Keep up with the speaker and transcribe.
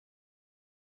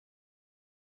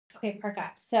Okay,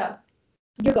 perfect. So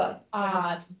you're good.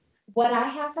 What I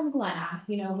have from Glenna,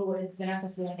 who has been our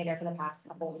facilitator for the past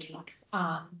couple of weeks,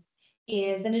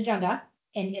 is an agenda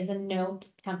and is a note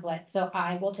template. So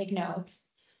I will take notes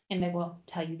and I will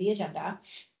tell you the agenda.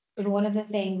 And one of the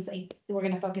things we're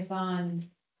gonna focus on,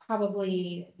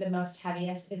 probably the most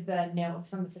heaviest, is the notes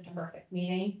from the September 5th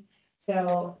meeting.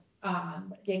 So,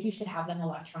 Jake, you should have them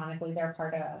electronically. They're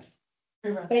part of.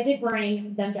 But I did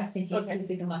bring them just in case, so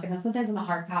you can look at them. Sometimes I'm a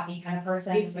hard copy kind of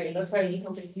person. That's right, that's why I was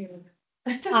hoping you.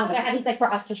 But I think like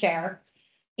for us to share.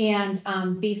 And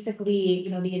basically,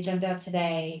 the agenda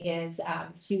today is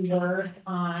to work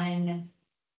on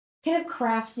kind of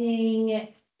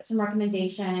crafting some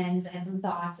recommendations and some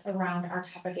thoughts around our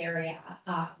topic area.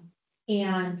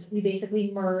 And we basically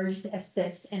merged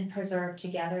assist and preserve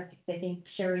together. I think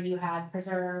Sherry, you had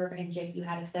preserve, and Jake, you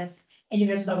had assist, and you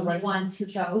guys were the only ones who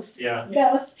chose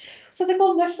those. So I think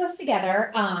we'll mush those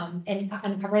together and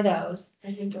uncover those.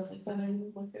 I think that's what I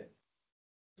would look at.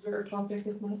 Is there a topic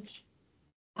as much?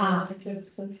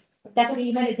 That's what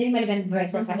you might have been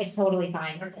vice versa. It's totally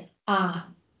fine. Okay.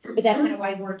 But that's kind of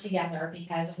why we're together,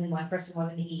 because only one person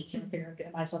wasn't each, and figured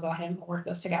we might as well go ahead and work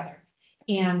those together.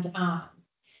 And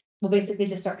we'll basically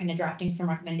just start kind of drafting some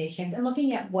recommendations and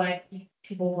looking at what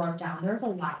people wrote down. There's a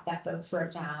lot that folks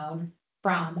wrote down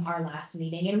from our last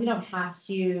meeting, and we don't have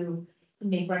to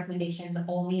make recommendations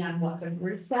only on what the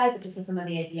group said, but just some of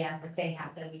the ideas that they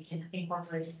have that we can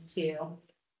incorporate into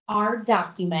our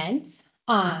document.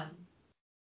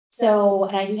 So,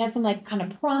 and I do have some like kind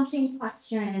of prompting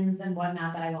questions and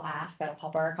whatnot that I will ask that'll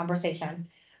help our conversation.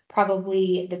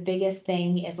 Probably the biggest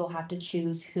thing is we'll have to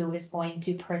choose who is going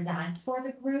to present for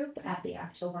the group at the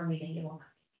October meeting. It will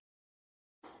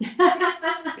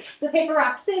the paper,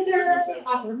 rock, scissors,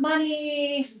 offer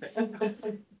money.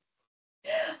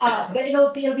 But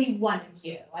it'll be one of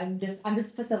you. I'm just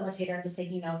facilitator. I'm just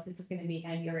taking notes. This is going to be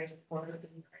kind of your report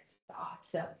and thought.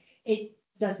 So it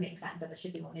does make sense that it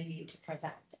should be one of you to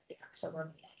present at the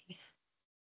October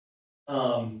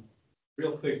meeting.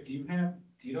 Real quick, do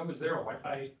you know, is there a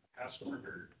Wi-Fi password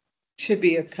or? Should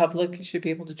be a public, you should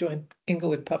be able to join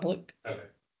Inglewood Public. Okay.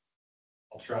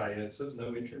 I'll try. It says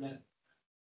no internet.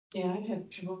 Yeah, I had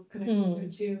trouble connecting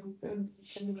to you.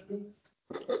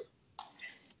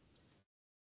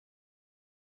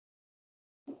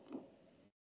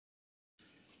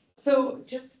 So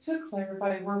just to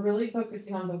clarify, we're really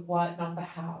focusing on the what, not the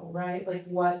how, right? Like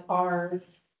what are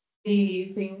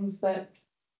the things that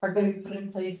are going to be put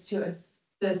in place to assist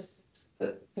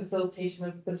the facilitation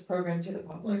of this program to the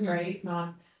public, right?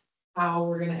 Not how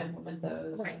we're going to implement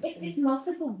those. Right. It's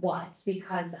mostly the what,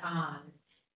 because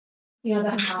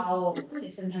the how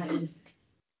is sometimes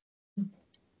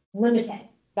limited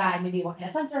by maybe what kind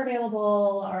of funds are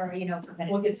available, or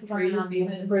what gets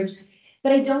approved.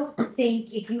 But I don't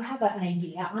think if you have an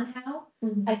idea on how,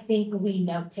 I think we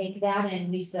note take that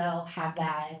and we still have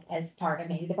that as part of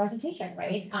maybe the presentation,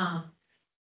 right?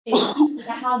 The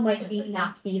how might be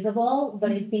not feasible,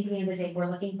 but I think at the end of the day,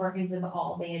 we're looking for kinds of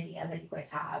all the ideas that you guys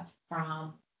have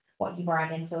from what you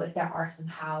brought in. So if there are some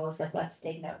hows, like let's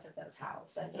take notes of those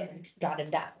hows and jot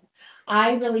them down.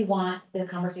 I really want the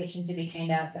conversation to be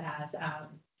kind of as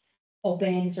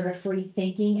open, sort of free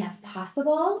thinking as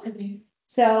possible.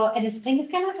 So, and I think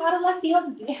it's kind of out of left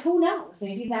field. Who knows?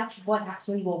 Maybe that's what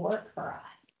actually will work for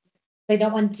us. They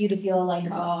don't want you to feel like,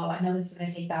 oh, I know this is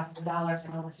going to take thousands of dollars,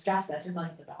 and I want to stress this or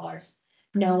millions of dollars.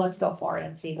 No, let's go for it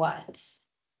and see what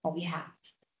we have.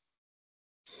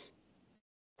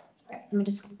 All right, let me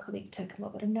just quickly take a little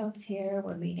bit of notes here.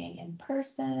 We're meeting in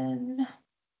person.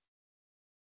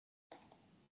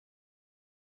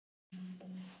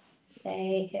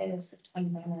 Today is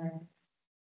 29th.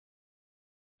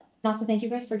 And also, thank you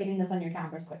guys for getting this on your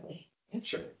calendars quickly.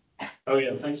 Sure. Oh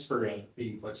yeah, thanks for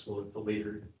being flexible with the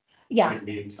later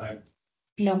meeting time.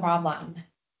 No problem.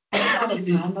 I had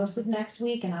it on most of next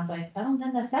week, and I was like, oh,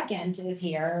 then the 2nd is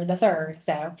here, or the 3rd,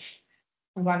 so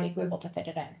I'm glad we were able to fit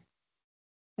it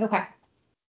in. Okay,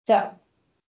 so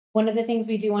one of the things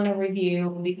we do want to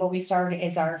review before we start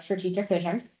is our strategic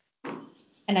vision,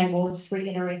 and I will just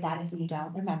reiterate that if you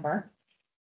don't remember.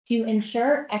 To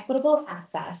ensure equitable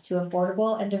access to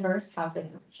affordable and diverse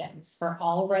housing options for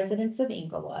all residents of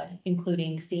Inglewood,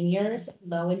 including seniors,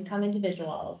 low-income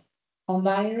individuals,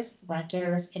 homebuyers,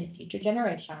 renters, and future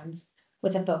generations,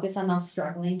 with a focus on those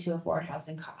struggling to afford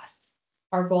housing costs.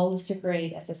 Our goal is to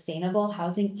create a sustainable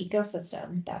housing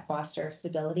ecosystem that fosters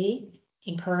stability,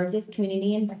 encourages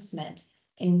community investment,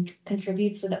 and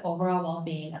contributes to the overall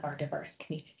well-being of our diverse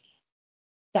community.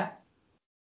 So,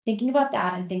 thinking about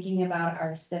that and thinking about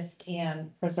our assist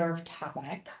and preserve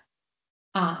topic,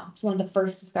 So one of the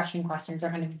first discussion questions, or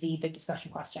kind of the big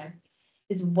discussion question,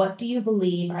 is what do you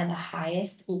believe are the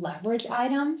highest leverage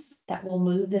items that will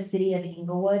move the city of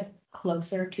Inglewood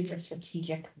closer to the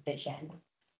strategic vision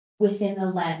within the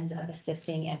lens of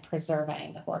assisting and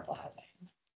preserving affordable housing?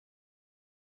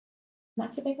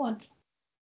 That's a big one.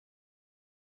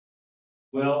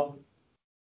 Well,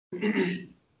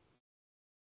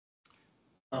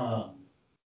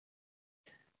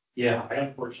 yeah, I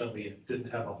unfortunately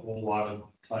didn't have a whole lot of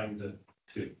time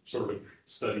to sort of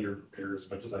study or prepare as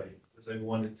much as I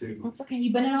wanted to. That's okay.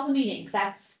 You've been in all the meetings.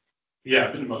 That's Yeah,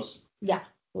 I've been most. a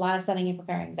lot of studying and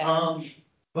preparing there.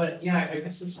 But yeah, I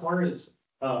guess as far as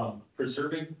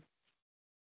preserving,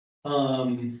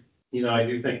 I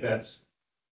do think that's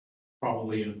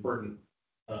probably an important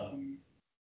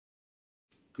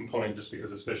component, just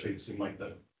because especially it seemed like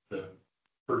the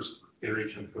first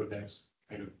iteration of Codex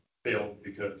kind of failed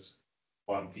because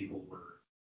a lot of people were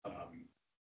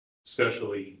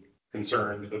especially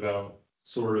concerned about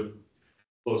sort of,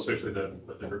 well, especially the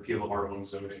repeal of R1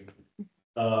 zoning.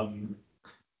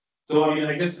 So I mean,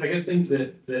 I guess things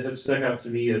that have stuck out to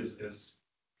me is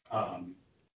on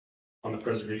the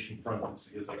preservation front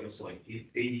is I guess like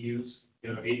ADUs,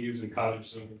 ADUs and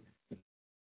cottage zoning.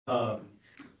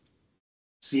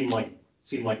 Seem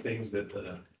like things that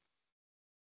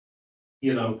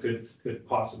could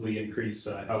possibly increase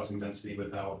housing density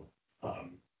without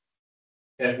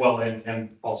and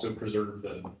also preserve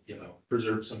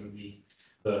preserve some of the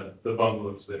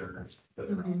bungalows that are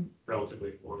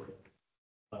relatively affordable.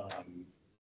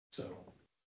 So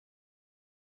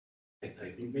I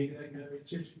think maybe that kind of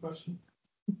answers your question.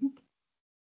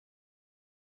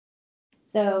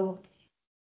 So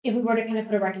if we were to kind of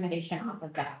put a recommendation off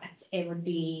of that, it would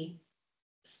be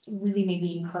really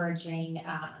maybe encouraging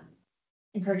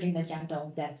the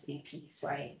gentle density piece,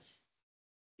 right?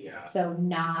 Yeah. So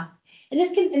not, and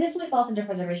this really falls into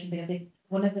preservation because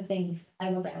one of the things I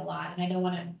look at a lot, and I don't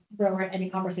want to throw out any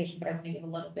conversation, but I want to give a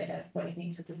little bit of what I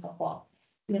think would be helpful.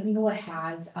 What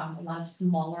has a lot of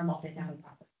smaller multifamily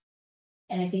properties.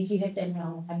 And I think you hit the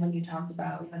nail on when you talked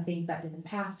about, things that didn't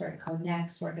pass or code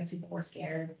next, or if people were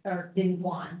scared or didn't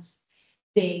want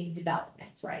big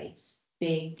developments, right?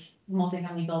 Big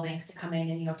multifamily buildings to come in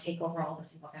and, take over all the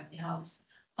single family homes.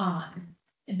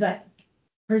 But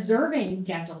preserving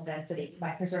gentle density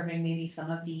by preserving maybe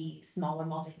some of the smaller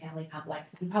multifamily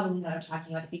complexes, you probably know what I'm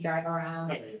talking about if you drive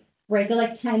around. Right, they're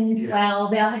like 10,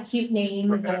 12, they all have cute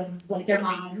names of like their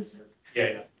moms.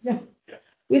 Yeah.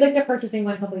 We looked at purchasing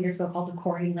one a couple of years ago called the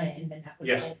Corey Lynn, and that was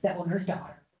like the owner's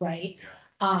daughter, right?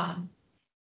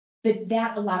 But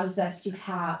that allows us to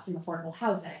have some affordable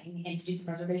housing and to do some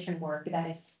preservation work that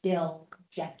is still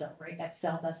gentle, right? That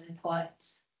still doesn't put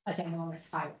a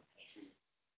ginormous highway.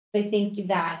 So I think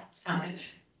that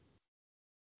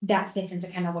that fits into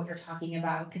kind of what you're talking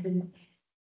about, because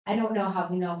I don't know how,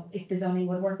 if the zoning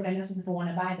would work, but I know some people want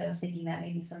to buy those thinking that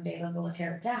maybe someday they'll go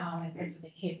tear it down and it's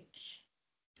huge.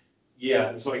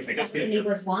 Yeah, so I guess the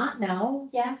neighbors want, no,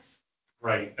 yes.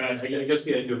 Right, and I guess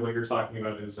the idea of what you're talking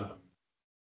about is that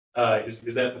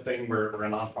the thing where a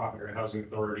nonprofit or a housing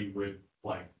authority would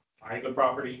like buy the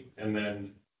property and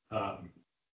then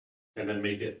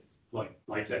make it like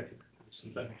tech or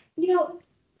something?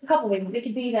 A couple of ways. It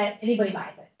could be that anybody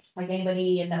buys it. Like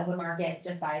anybody in the open market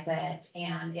just buys it,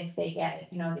 and if they get,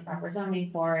 the proper zoning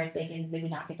for it, they can maybe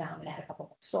knock it down and add a couple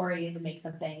more stories and make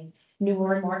something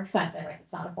newer and more expensive, right?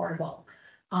 It's not affordable.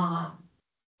 A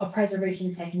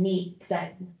preservation technique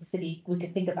that we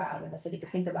could think about, and the city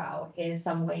could think about, is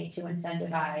some way to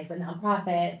incentivize a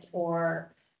nonprofit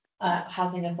or a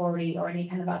housing authority or any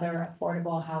kind of other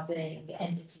affordable housing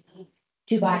entity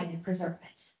to buy and preserve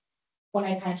it. When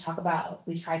I kind of talk about,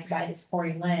 we tried to buy this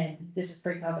Corey Lynn, this is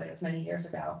pre-COVID, it was many years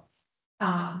ago.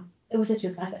 It was just too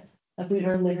expensive. Like we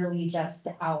were literally just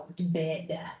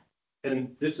outbid.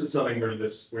 And this is something where the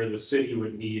city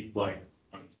would need to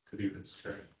do this.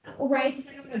 Right,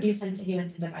 because I don't know, do you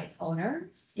incentivize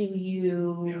owners? Do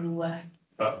you? Right.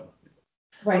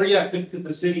 Or Could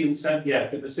the city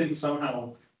could the city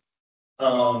somehow,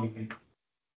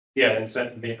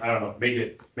 incent, I don't know,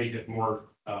 make it more,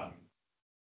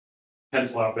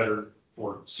 pencil out better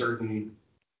for certain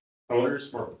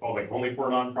owners, or only for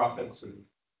nonprofits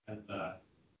and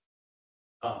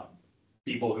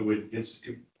people who would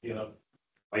institute,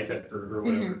 tech or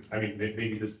whatever. I mean,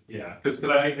 maybe this, because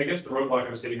I guess the roadblock I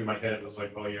was hitting in my head was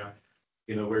like, where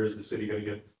is the city going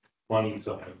to get money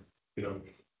to,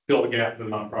 fill the gap for the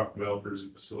nonprofit developers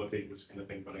and facilitate this kind of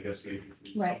thing? But I guess maybe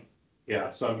right.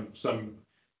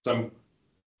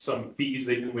 Some fees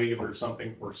they can waive or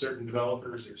something for certain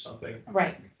developers or something.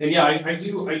 Right. And I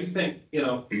do think,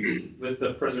 with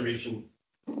the preservation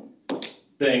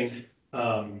thing,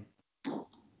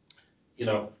 you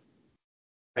know,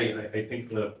 I think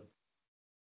the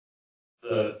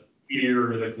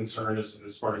fear or the concern is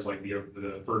as far as like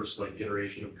the first like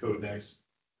iteration of Code Next,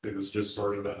 it was just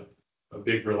sort of a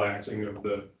big relaxing of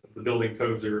the building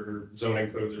codes or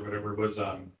zoning codes or whatever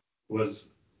was,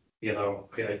 you know,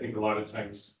 I think a lot of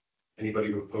times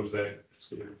anybody who opposed that, it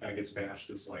kind of gets bashed.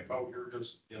 It's like, oh, you're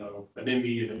just, you know, an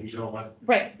NIMBY and you don't want.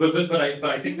 Right. But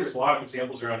I think there's a lot of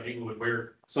examples around Inglewood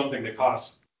where something that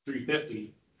costs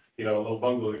 $350, you know, a little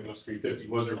bungalow that costs $350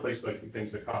 was replaced by two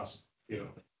things that cost, you know,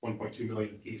 1.2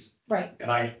 million a piece. Right.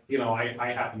 And I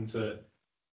happen to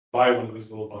buy one of those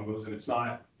little bungalows, and it's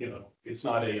not, you know, it's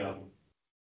not a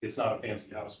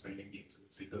fancy house by any means.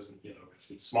 It doesn't, you know,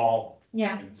 it's small.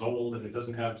 Yeah. And it's old, and it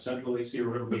doesn't have central AC or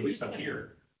whatever, but at least I'm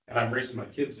here, and I'm raising my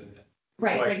kids in it.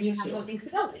 Right. So Right. You have housing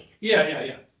stability.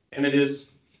 Yeah. And it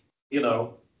is, you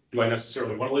know, do I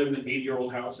necessarily want to live in an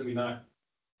 80-year-old house? I mean,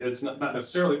 it's not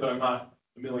necessarily, but I'm not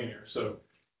a millionaire, so.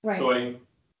 Right. So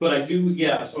I do,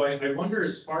 yeah, so I wonder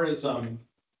as far as,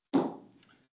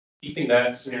 keeping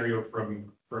that scenario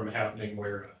from happening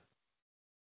where,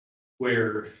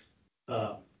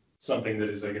 something that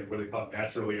is, I guess, what they call it,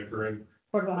 naturally occurring.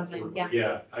 Affordable housing. Yeah.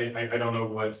 Yeah, I don't know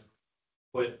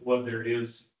what there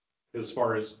is as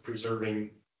far as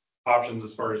preserving options,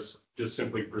 as far as just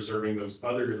simply preserving those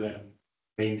other than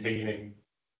maintaining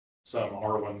some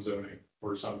R1 zoning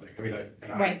or something. I mean,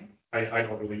 Right. I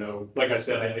don't really know. Like I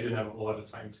said, I didn't have a whole lot of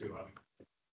time to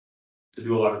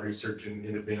do a lot of research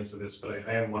in advance of this, but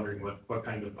I am wondering what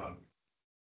kind of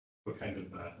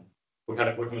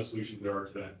solutions there are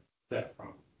to that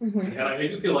problem. Mm-hmm. And I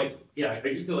do feel like, yeah, I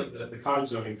do feel like the cottage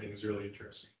zoning thing is really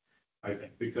interesting. I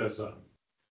think because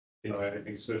you know, I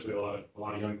think especially a lot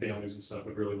of young families and stuff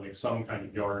would really like some kind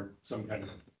of yard, some kind of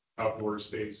outdoor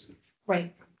space.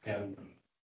 Right. And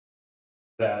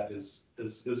that is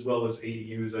as well as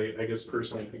ADUs. I guess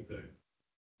personally, I think that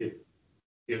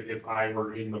if I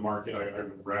were in the market, I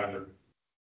would rather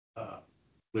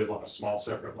live on a small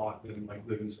separate lot than like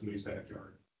live in somebody's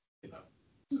backyard, you know.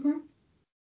 So. Mm-hmm.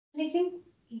 And I think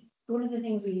one of the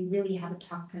things we really haven't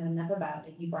talked kind of enough about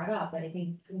that you brought up that I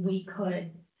think we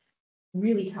could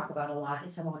really talk about a lot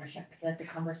is homeownership. I feel like the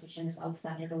conversation is all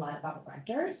centered a lot about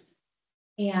renters.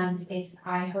 And if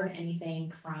I heard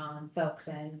anything from folks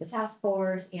in the task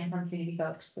force and from community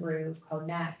folks through Code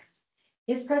Next,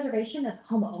 is preservation of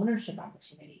home ownership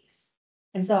opportunities.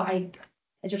 And so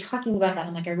as you're talking about that,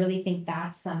 I'm like, I really think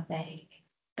that's something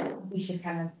we should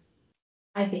kind of,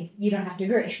 I think you don't have to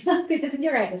agree because it's in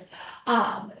your guys.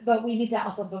 But we need to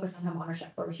also focus on home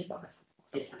ownership, where we should focus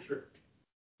on. Oh, for sure.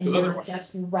 And 'Cause not otherwise-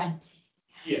 just renting.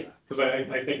 Yeah, because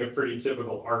I think a pretty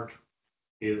typical arc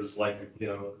is like, you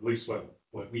know, at least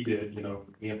what we did, you know,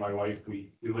 me and my wife,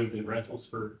 we lived in rentals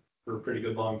for a pretty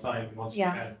good long time. And once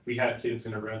we had kids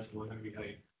in a rental, and we had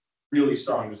a really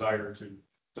strong desire to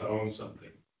own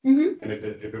something. Mm-hmm. And if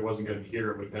it wasn't going to be here,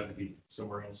 it would have to be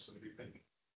somewhere else. So we think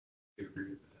we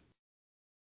agree with that.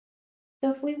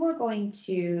 So if we were going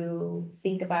to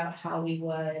think about how we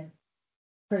would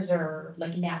preserve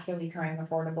like naturally occurring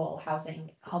affordable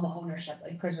housing, home ownership,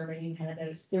 like preserving kind of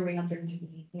those, the ring of,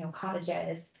 you know,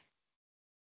 cottages.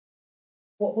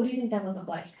 What do you think that would look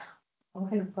like? What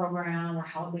kind of program or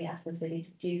how would we ask the city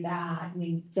to do that? I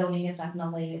mean, zoning is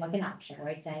definitely like an option,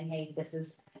 right? Saying, hey, this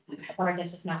is a part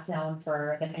that's just not zoned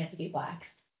for the fancy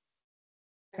duplex.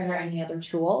 Are there any other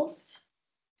tools?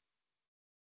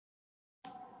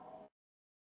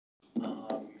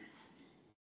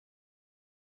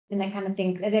 And that kind of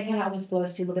thing, that kind of almost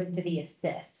goes to a little bit into the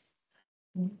assist.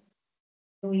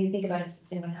 When you think about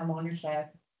assisting with home ownership,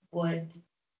 would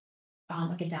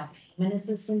like a down payment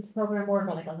assistance program work,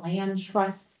 or like a land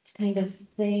trust kind of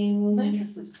thing? Land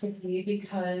trust is tricky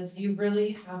because you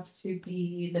really have to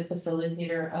be the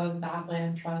facilitator of that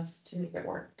land trust to make it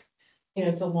work. You know,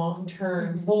 it's a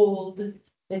long-term hold.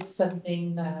 It's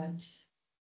something that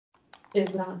is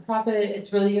nonprofit.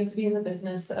 It's really, you have to be in the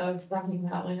business of running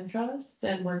that land trust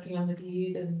and working on the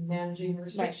deed and managing the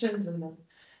restrictions and then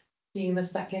being the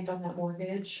second on that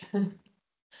mortgage for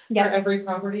every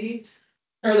property.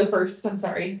 Or the first, I'm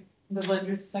sorry, the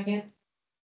lender's second.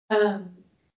 The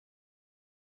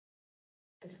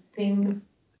things,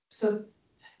 so.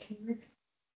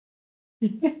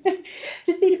 Just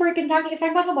be freaking talking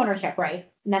about homeownership,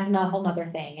 right? And that's not a whole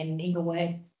nother thing. And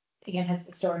Inglewood, again, has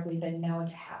historically been known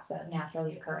to have some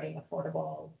naturally occurring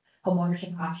affordable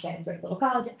homeownership options, like little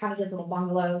cottages, little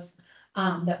bungalows,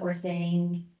 that we're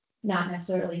saying not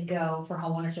necessarily go for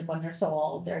homeownership when they're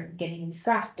sold. They're getting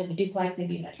scrapped in a duplex,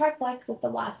 maybe in a triplex if the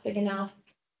lot's big enough.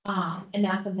 And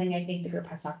that's something I think the group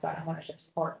has talked about, homeownership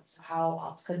support. So how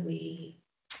else could we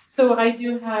So I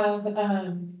do have,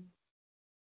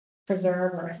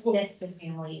 Preserve or assist the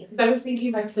family. I was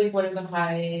thinking actually what are the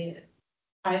high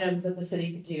items that the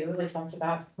city could do, like talked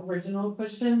about original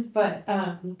question, but,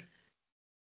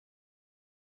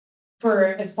 for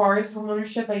as far as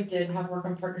homeownership, I did have work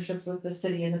on partnerships with the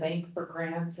city and the bank for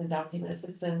grants and down payment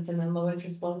assistance and then low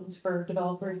interest loans for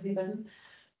developers even.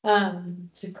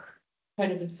 To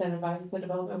kind of incentivize the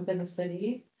development within the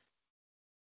city.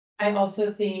 I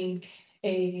also think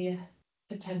a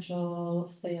potential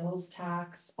sales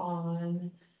tax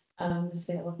on the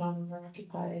sale of non-owner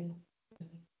occupied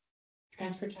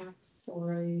transfer tax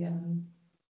or a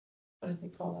what do they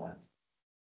call that?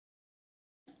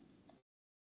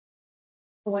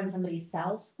 When somebody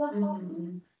sells the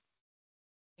home.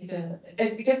 Yeah, I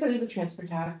guess it is a transfer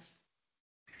tax.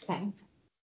 Okay.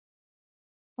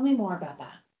 Tell me more about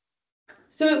that.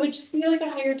 So it would just be like a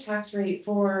higher tax rate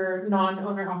for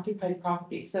non-owner occupied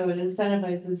property, so it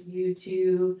incentivizes you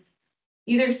to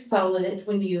either sell it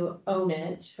when you own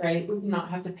it, right, would not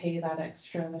have to pay that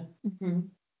extra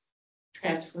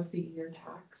transfer fee or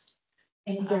tax.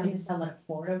 And if you're gonna sell it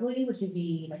affordably, would you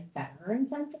be like better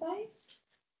incentivized?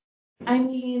 I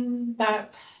mean,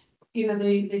 that, you know,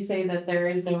 they say that there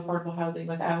is no affordable housing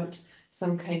without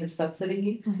some kind of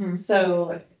subsidy,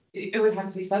 so it would have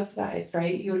to be subsidized,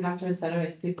 right? You would have to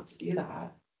incentivize people to do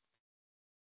that.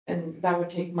 And that would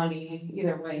take money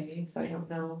either way, so I don't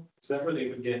know. Is that where they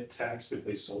would get taxed if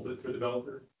they sold it to a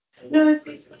developer? No, it's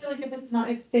basically like if it's not,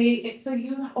 if they, so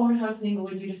you own a house in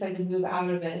Inglewood, you decide to move out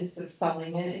of it instead of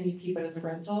selling it and you keep it as a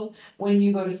rental. When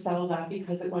you go to sell that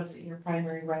because it wasn't your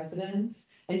primary residence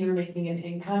and you're making an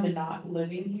income and not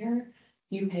living here,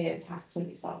 you pay a tax when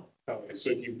you sell it. Okay,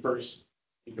 so if you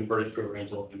convert it to a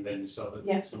rental and then you sell it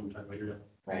Yeah. sometime later.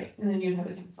 Right, and then you'd have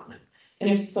a tax on it.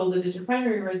 And if you sold it as your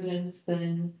primary residence,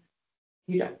 then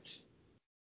you don't.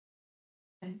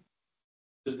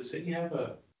 Does the city have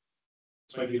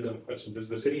this might be another question, does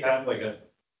the city have like a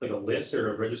list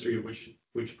or a registry of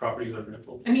which properties are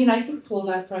rentals? I mean, I can pull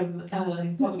that from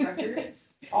public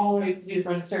records. All I have to do is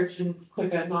run a search and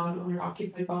click a non-owner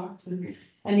occupied box, and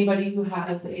anybody who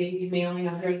has a mailing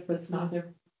address that's not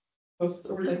their post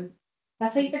or their.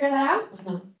 That's how you figure that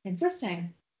out?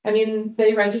 Interesting. I mean,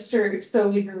 they register, so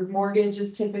your mortgage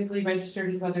is typically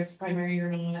registered as whether it's primary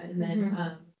or not, and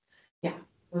then, yeah,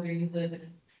 whether you live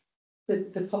in.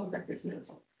 The public records knows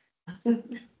all.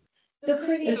 So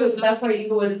pretty. And so that's why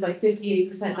Inglewood is like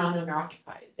 58% non-owner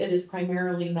occupied. It is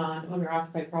primarily non-owner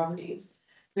occupied properties.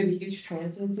 We have a huge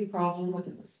transiency problem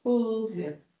within the schools. We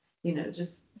have, you know,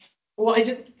 just, well, I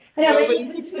just. I know, but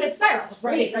it's spirals,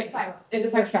 right? Right. It's spirals. It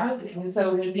affects housing, and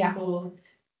so when people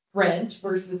rent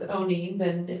versus owning,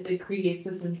 then it creates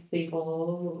this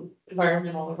unstable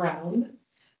environment all around.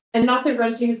 And not that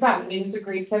renting is bad, I mean, it's a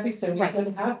great stepping stone, we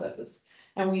could have those,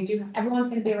 and we do. Everyone's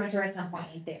gonna be a renter at some point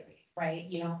in theory, right?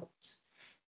 You know,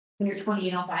 when you're 20,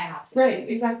 you don't buy a house. Right,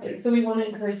 exactly, so we wanna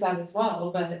encourage that as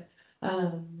well, but,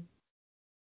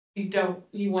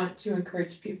 you want to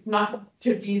encourage people not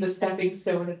to be the stepping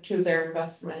stone to their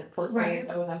investment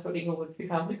portfolio, and that's what Eagle would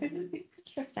become.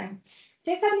 Interesting.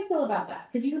 Jake, how do you feel about that?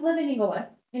 Because you live in Inglewood,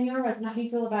 and you're a resident, how do you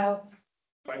feel about?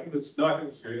 I think it's a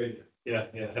great idea.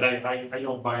 Yeah, and I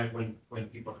don't buy it when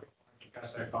people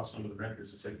pass that cost on to the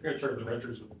renters. It's like, you're gonna charge the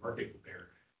renters with the market there.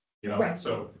 You know, Right.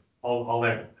 so all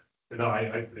that, no,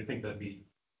 I think that'd be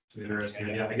an interesting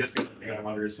idea. I guess the thing I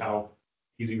wonder is how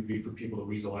easy it would be for people to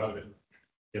weasel out of it.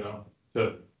 You know,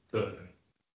 to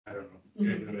I don't know,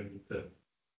 you know,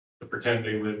 to pretend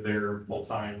they live there full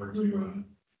time or to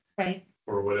Right.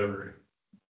 or whatever.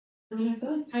 I mean, I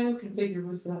feel like title can figure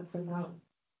most of that stuff out,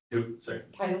 Sorry.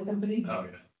 title company. Oh,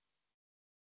 yeah.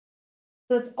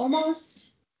 So it's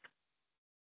almost.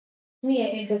 To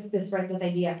me, this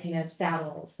idea kind of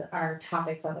saddles our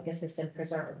topics on like assist and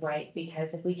preserve, right?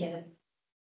 Because if we can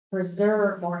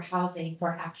preserve more housing for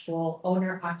actual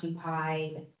owner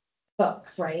occupied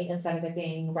folks, right? Instead of it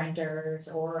being renters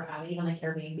or even like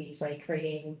Airbnbs, right?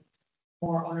 Creating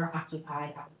more owner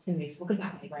occupied opportunities for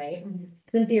goodbye, right?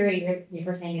 In theory,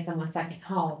 you're saying it's someone's second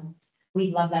home.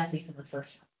 We'd love that to be someone's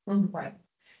first home, right?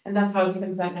 And that's how it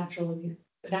becomes that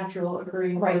natural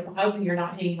occurring right housing. You're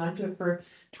not hanging on to it for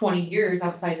 20 years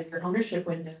outside of your ownership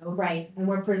window. Right, and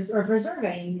we're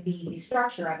preserving the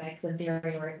structure of it, 'cause in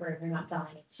theory, we're not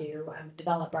selling it to a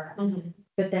developer.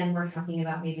 But then we're talking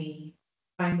about maybe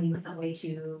finding some way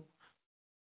to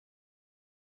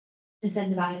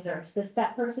incentivize or assist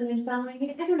that person in selling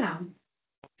it. I don't know.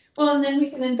 Well, and then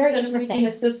we can Very interesting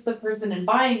assist the person in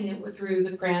buying it through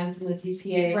the grants and the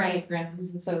TPA Right. programs,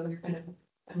 and so you're kind of,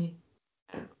 I mean.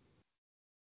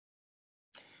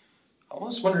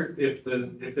 almost wonder if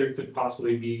there could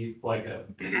possibly be like a,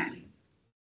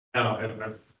 I don't know,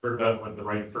 I've heard about when the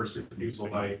right of first refusal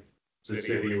by the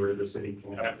city, where the city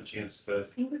can have the chance I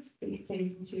think it's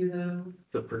speaking to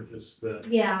to purchase the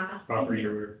Yeah. property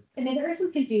or. And then there is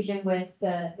some confusion with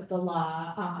the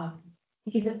law,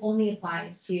 because it only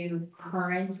applies to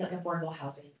current like affordable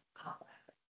housing complex.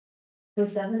 So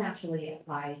it doesn't actually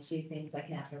apply to things like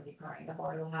naturally occurring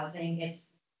affordable housing. It's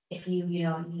if you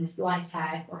use Line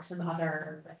Tech or some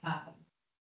other,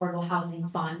 affordable housing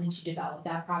fund to develop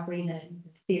that property, then in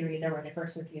theory, the right of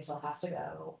first refusal has to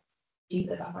go to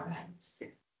the government.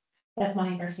 That's my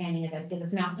understanding of it, because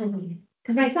it's not,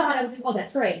 because when I saw it, I was like, oh,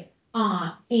 that's great.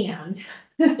 And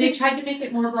they tried to make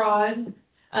it more broad,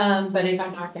 but it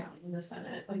got knocked down in the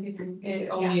Senate, like it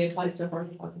only applies to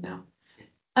affordable housing now.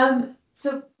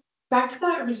 So back to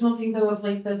that original thing though, of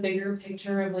like the bigger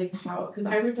picture of like how, because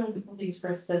I wrote down a couple things for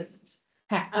assist.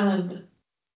 Okay.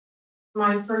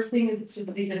 My first thing is just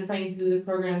identifying who the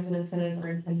programs and incentives are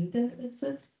intended to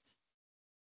assist.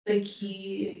 The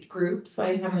key groups,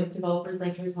 I have like developers,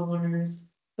 renters, homeowners,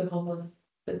 the homeless,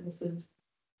 businesses,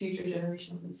 future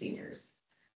generations and seniors.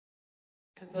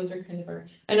 Because those are kind of our,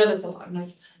 I know that's a lot,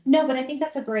 no, but I think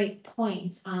that's a great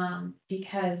point,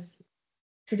 because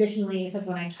traditionally, so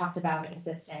when I talked about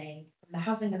assisting from the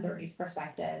housing authority's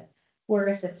perspective, we're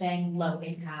assisting low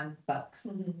income folks,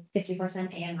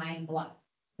 50% AMI and below.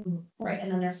 Right,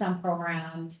 and then there's some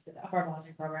programs, affordable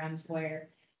housing programs where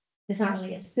it's not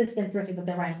really assistance, but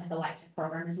they're running like the LIHTC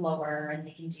program is lower and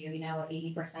they can do,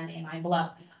 80% AMI and below.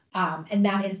 And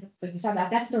that is, what you saw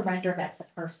that's the renter, that's the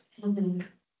person.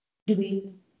 I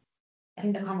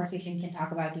think the conversation can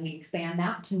talk about, do we expand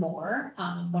that to more?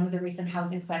 One of the recent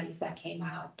housing studies that came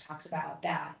out talks about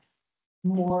that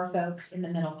more folks in the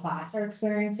middle class are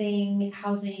experiencing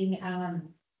housing,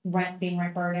 being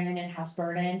rent burden and house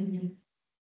burden.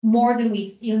 More than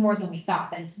we thought,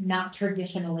 that it's not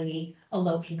traditionally a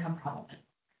low income problem.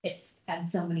 It's at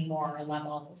so many more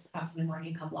levels, so many more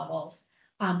income levels.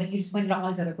 But you just pointed out all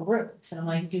these other groups, and I'm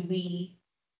like, do we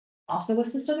also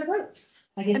assist other groups?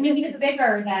 Like, it's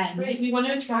bigger than. Right, we want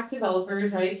to attract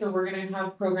developers, right? So we're gonna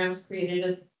have programs created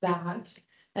at that.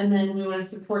 And then we want to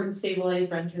support and stabilize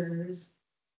renters.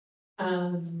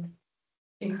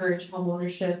 Encourage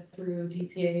homeownership through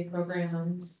DPA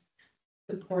programs.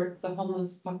 Support the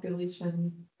homeless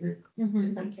population through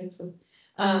different types of,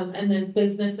 and then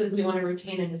businesses we want to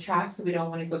retain and attract, so we don't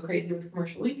want to go crazy with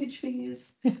commercial leakage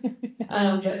fees.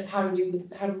 But how do we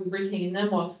retain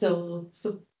them while still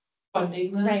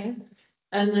funding this? Right.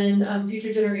 And then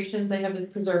future generations, I have the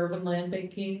preserve and land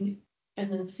banking,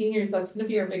 and then seniors, that's going to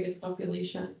be our biggest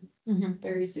population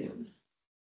very soon.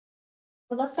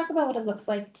 So let's talk about what it looks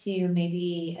like to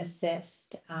maybe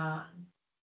assist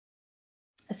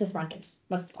renters.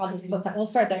 We'll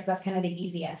start there, 'cause that's kind of the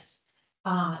easiest.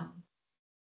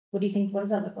 What do you think, what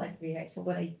does that look like for you guys? So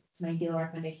some ideal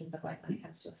recommendations look like when it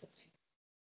comes to assisting?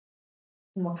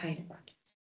 And what kind of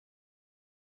renters?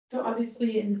 So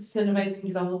obviously incentivizing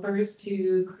developers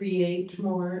to create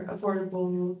more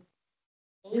affordable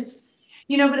homes.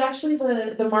 But actually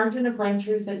the margin of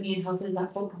renters that need help is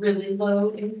that really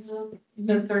low income,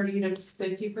 the 30 to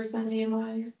 50%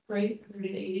 AMI, right? 30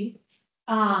 to 80.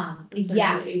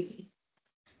 Yeah.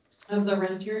 Of the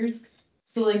renters.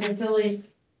 So like, I feel like,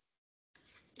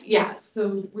 yeah,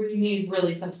 so we need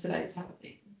really subsidized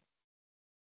housing.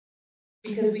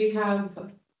 Because we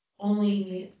have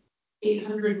only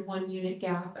 801 unit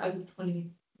gap as of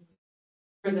 20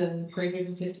 for the greater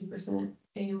than 50%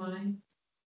 AMI.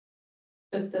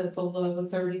 But the below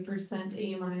 30%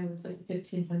 AMI was like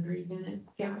 1,500 unit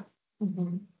gap.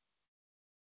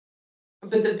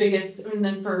 But the biggest, and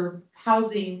then for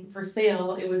housing for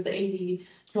sale, it was the 80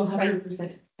 to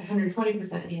 100%,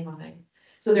 120% AMI.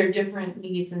 So there are different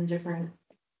needs and different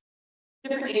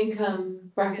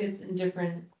income brackets and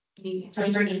different needs.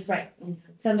 Right.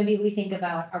 So maybe we think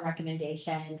about a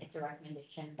recommendation, it's a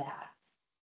recommendation that's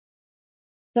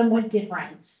somewhat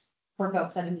different for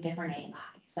folks that have different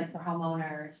AMIs, like for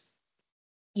homeowners.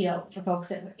 For folks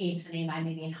that aims an AMI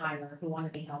maybe in higher who want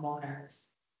to be homeowners.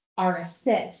 Our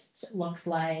assist looks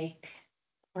like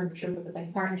Partnership with the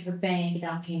bank. Partnership with bank,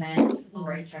 down payment,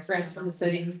 or interest. Grants from the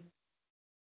city.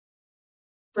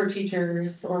 For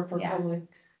teachers or for public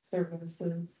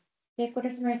services. Dick, what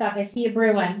are some of your thoughts? I see you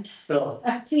brewing. So,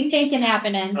 I see you thinking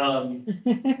happening. Well,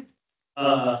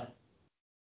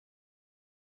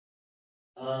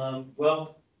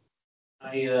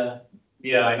 I know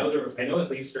at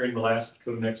least during the last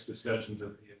next discussions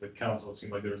of the council, it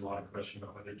seemed like there was a lot of question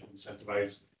about whether to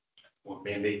incentivize or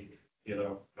mandate,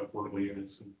 affordable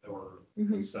units or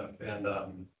and stuff. And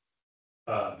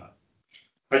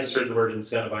I just heard the word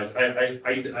incentivize.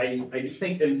 I do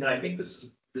think, and I think this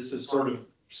is sort of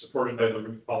supported by the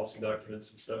root policy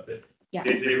documents and stuff, that Yeah.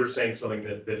 they were saying something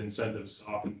that incentives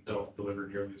often don't deliver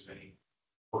nearly as many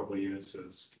portable units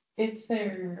as. If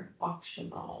they're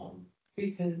optional,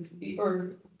 because,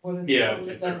 or what? Yeah,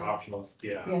 if they're optional,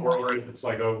 yeah, Yeah. or if it's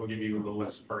like, oh, we'll give you a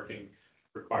less parking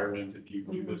requirement if you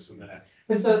do this and that.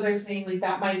 But so they're saying like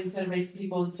that might incentivize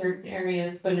people in certain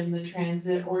areas, but in the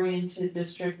transit oriented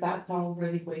district, that's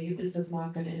already waived, this is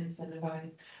not gonna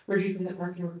incentivize. Reducing the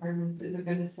parking requirements isn't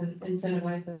gonna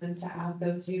incentivize them to add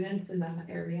those units in that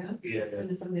area, Yeah.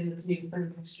 and it's something that's new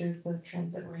for next year's the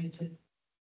transit oriented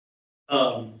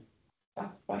stuff.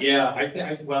 But- Yeah, I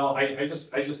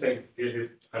just think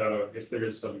if, I don't know, if there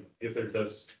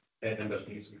does end up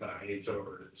being some kind of IHO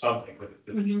or something, that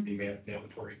it should be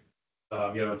mandatory.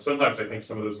 Sometimes I think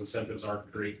some of those incentives aren't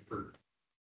great for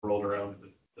rolled around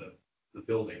the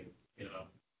building,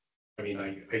 I mean,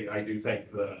 I do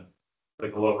think the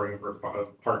lowering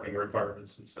of parking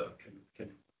requirements and stuff can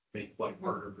make life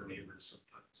harder for neighbors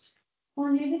sometimes.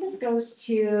 Well, maybe this goes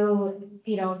to,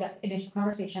 the initial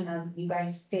conversation of you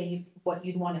guys say what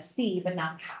you'd want to see, but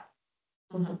not how.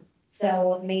 Mhm.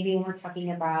 So maybe when we're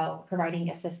talking about providing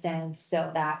assistance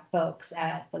so that folks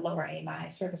at the lower AMI,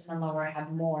 service and lower have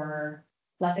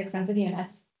less expensive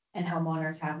units and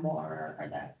homeowners have more, or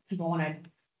the people want to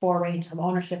foray into home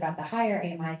ownership at the higher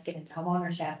AMIs get into home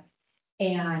ownership.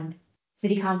 And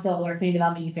city council or community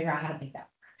development, you figure out how to make that.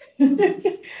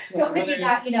 So maybe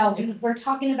that, we're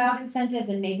talking about incentives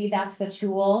and maybe that's the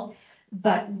tool,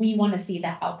 but we want to see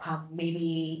that outcome.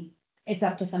 Maybe it's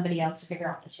up to somebody else to figure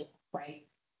out the tool, right?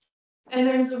 And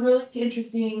there's a really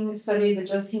interesting study that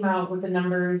just came out with the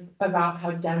numbers about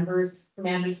how Denver's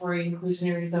mandatory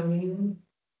inclusionary zoning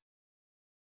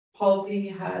policy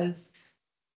has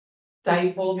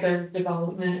stifled their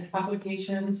development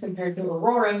applications compared to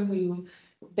Aurora, who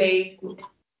they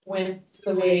went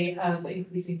the way of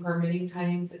increasing permitting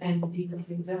times and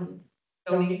decreasing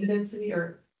zoning density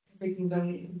or increasing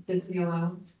zoning density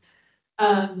allowance.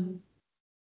 And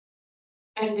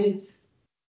it's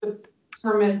the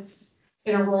permits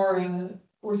in Aurora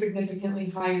were significantly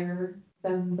higher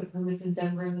than the permits in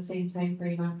Denver in the same time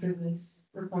frame after this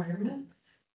requirement.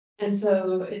 And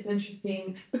so it's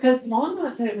interesting because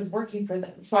Longmont said it was working for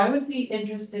them. So I would be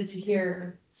interested to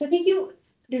hear. So I think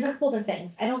there's a couple of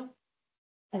things. I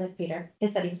like Peter,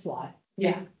 his study was flawed.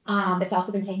 Yeah. It's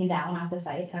also been taken down off the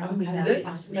site. I don't know if you know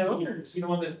that. No. See the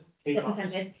one that came The out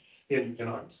presented. in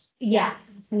August?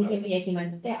 Yes, we gave me a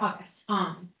human, August,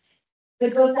 but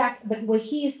it goes back, but what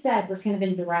he said was kind of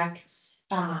in direct,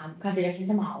 contradiction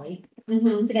to Molly.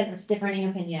 Mm-hmm. So again, there's differing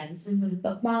opinions, Mm-hmm.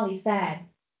 but Molly said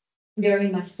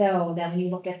very much so that when you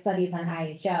look at studies on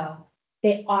IHO,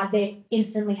 they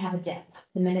instantly have a dip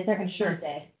the minute they're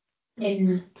constructed.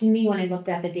 And to me, when I looked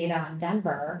at the data on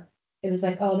Denver, it was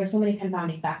like, oh, there's so many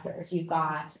confounding factors. You've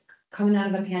got coming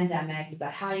out of a pandemic, you've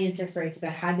got high interest rates, you've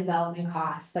got high development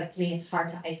costs. Like, to me, it's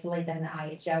hard to isolate that the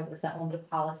IHO was the only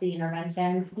policy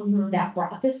intervention Mm-hmm. that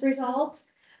brought this result.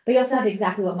 But you also have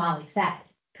exactly what Molly said,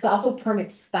 because also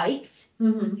permits spiked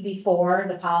Mm-hmm. before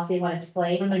the policy went into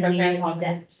place, and then it all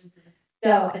dipped.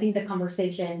 So I think the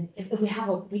conversation, if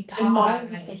we talk about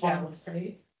IHOs.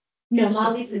 right? No,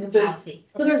 Molly's from the policy.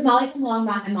 So there's Molly from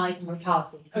Longmont and Molly from Root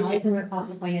Policy. Molly from Root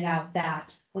Policy pointed out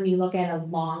that when you look at a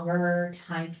longer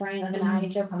time frame of an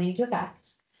IHO coming into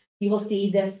effect, you will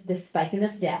see this spike in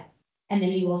this dip, and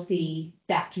then you will see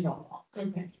back to normal.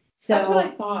 Okay. So That's what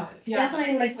I thought. that's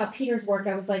when I saw Peter's work,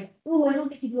 I was like, ooh, I don't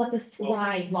think you've let this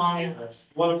ride long enough.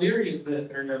 Well, I'm leery of that,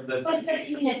 that's. But it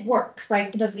doesn't mean it works, right?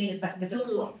 It doesn't mean it's not, it's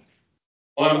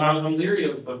Well, I'm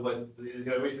leery of what,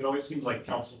 it always seems like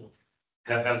council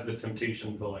has the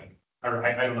temptation to or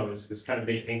I don't know, is kind of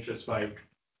made anxious by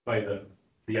the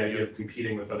idea of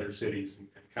competing with other cities and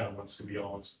kind of wants to be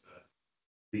almost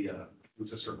the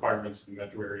just requirements in the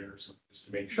metro area or something, just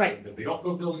to make sure Right. that they don't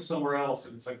go building somewhere else.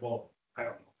 And it's like, well, I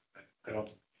don't know. I don't,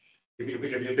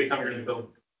 if they come here to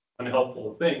build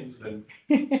unhelpful things, then,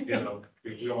 we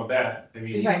don't want that. I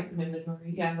mean, Right.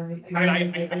 Mandatory, yeah, right.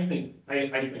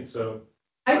 I think so.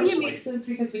 I think it makes sense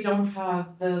because we don't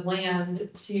have the land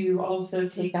to also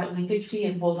take that linkage fee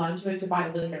and hold on to it to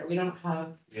buy later. We don't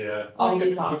have Yeah. all these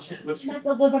Let's- options. And that's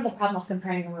a little bit of the problem of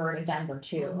comparing Aurora to Denver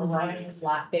too. Mhm. Aurora has a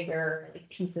lot bigger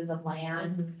pieces of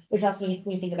land, Mhm. which also when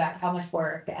you think about how much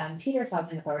work Peter's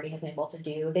Housing Authority has been able to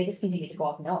do, they just continue to go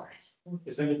up north.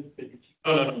 Is that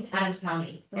oh, no, It's Adams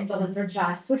County, and so they're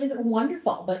just, which is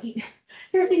wonderful, but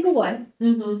here's Inglewood,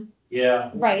 Mhm. yeah.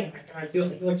 Right. I feel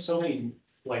like so many,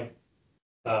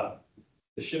 the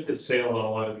ship has sailed on a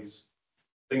lot of these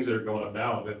things that are going up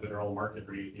now that are all market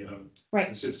rate, Right.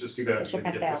 It's just too bad. It's just we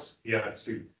didn't get this. Yeah, it's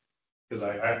too, because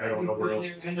I don't know where else.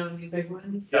 I know these big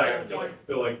ones. Yeah, I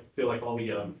feel like all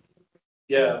the,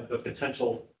 the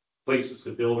potential places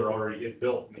to build are already get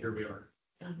built, and here we are.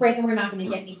 Right, and we're not gonna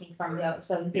get anything from those,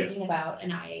 so I'm thinking about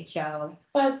an IHO.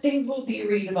 But things will be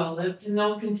redeveloped and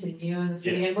they'll continue in the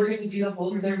city, and we're gonna do the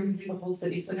whole, they're gonna do the whole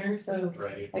city center, so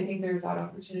Right. I think there's that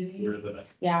opportunity. Where the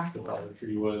Dollar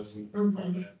Tree was and all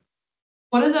Mhm. that.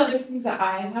 One of the other things that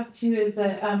I have too is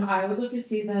that, I would look to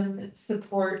see them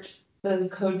support the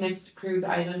code next approved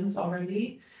items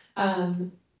already.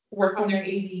 Work on their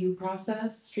ADU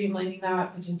process, streamlining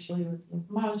that, potentially with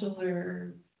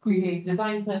modular, create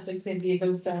design plans like San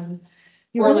Diego's done.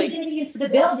 You're Or only like, getting into the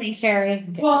building, Sherry.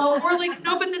 well, we're like,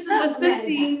 no, but this is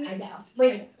assisting, I know.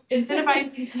 like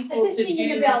incentivizing people to Assisting in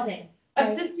the do, building. Right.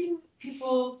 assisting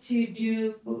people to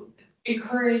do,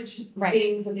 encourage Right.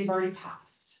 things that they've already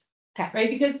passed. Okay. Right,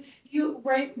 because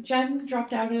Jen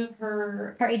dropped out of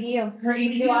her Her ADU. her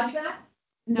Did you watch ADU. that?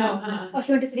 No, Oh,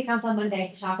 she went to city council on Monday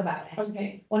to talk about it.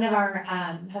 okay, One of our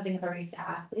housing authority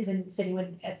staff is in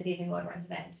Citywood, a City of Inglewood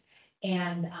resident.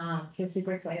 And he was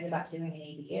super excited about doing an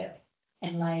ADU.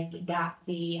 And like got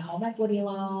the home equity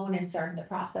loan and started the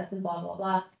process and blah, blah,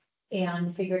 blah.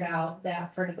 And figured out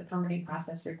that part of the permitting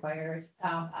process requires the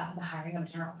hiring of a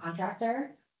general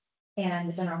contractor. And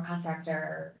the general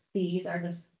contractor fees are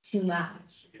just too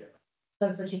much. Yeah.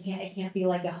 So it can't be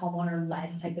like a homeowner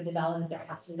led type of development, there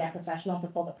has to be that professional to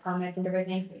pull the permits and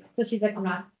everything. So she's like,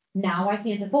 I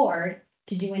can't afford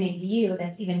to do an ADU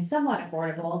that's even somewhat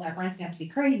affordable, that rent's gonna have to be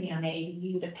crazy on the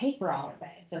ADU to pay for all of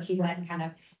it. So she went and kind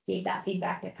of gave that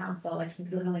feedback to council, like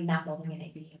she's literally not building an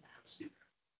ADU.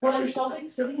 well, and Salt Lake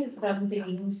City has done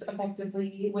things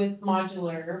effectively with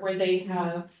modular, where they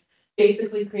have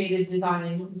basically created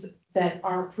designs that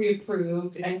are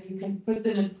pre-approved and you can put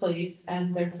them in place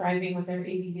and they're thriving with their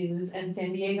ADUs, and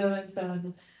San Diego has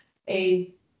done a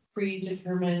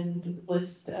predetermined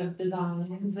list of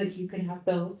designs that you can have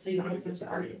built, so you don't have to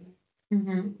start.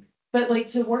 But like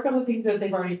to work on the things that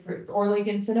they've already approved, or like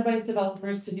incentivize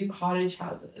developers to do cottage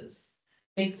houses,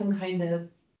 make some kind of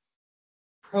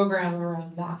program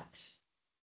around that.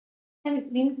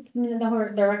 And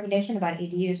the recognition about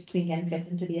ADUs again fits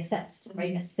into the assist,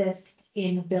 right? Assist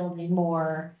in building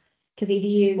more, because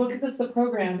ADUs. Well, because it's the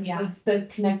program, Yeah. it's that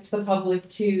connect the public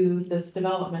to this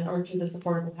development or to this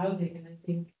affordable housing, and I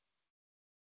think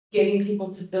getting people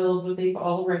to build what they've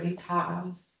already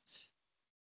passed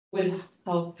would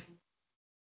help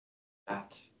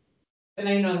that. And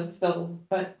I know that's built,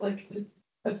 but like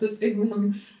assisting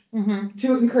them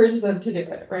to encourage them to do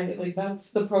it, right? Like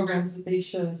that's the programs that they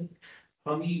should.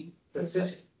 On the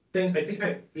assist thing, I think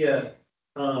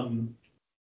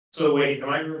so wait, am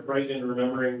I right in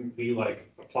remembering we like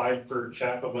applied for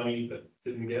CHAPA money but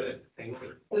didn't get it?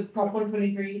 The Prop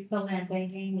 123. The land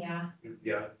banking, yeah.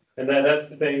 Yeah, and that's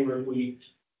the thing where we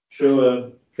show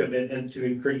a commitment to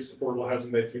increase affordable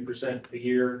housing by 3% a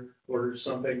year or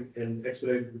something in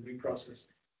expedited review process.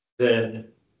 Then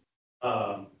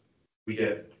we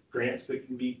get grants that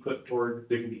can be put toward,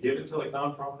 that can be given to like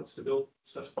nonprofits to build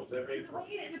stuff. Is that right?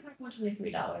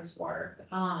 $123 worth,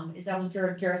 is that once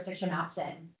your jurisdiction opts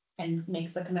in and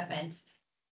makes the commitment.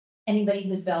 Anybody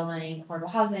who's building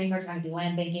affordable housing or trying to do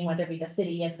land banking, whether it be the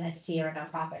city as an entity or a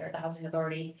nonprofit or the housing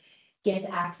authority, gets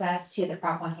access to the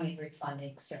Prop 123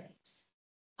 funding streams.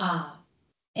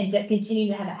 And to continue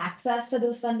to have access to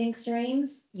those funding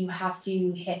streams, you have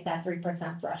to hit that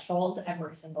 3% threshold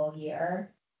every single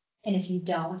year. And if you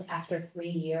don't, after 3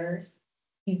 years,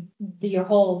 your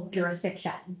whole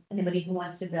jurisdiction, anybody who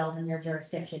wants to build in your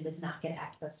jurisdiction does not get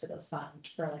access to those funds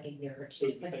for like a year or two.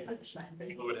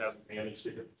 Inglewood hasn't managed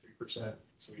to get 3%,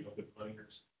 so we don't get money.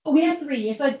 We have 3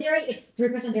 years, so in theory, it's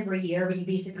 3% every year, but you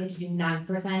basically have to do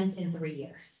 9% in 3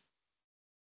 years.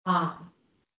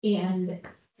 And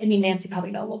I mean, Nancy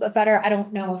probably know a little bit better. I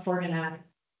don't know if we're gonna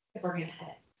hit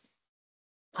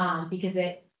it. Because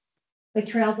the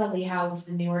Trails at Lee House,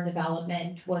 the newer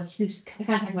development was kind of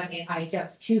talking about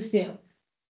IHOs too soon.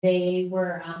 They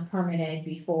were permitted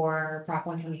before Prop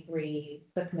 123,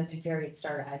 the commitment period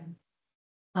started.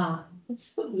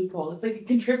 It's the loophole, it's like it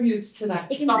contributes to that.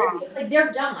 It's like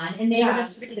they're done and they have a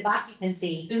certificate of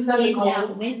occupancy in Isn't that the that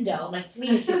goal? window. Like to me,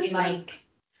 it should be like,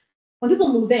 when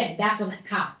people move in, that's when it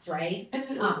counts, right? And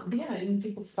yeah, and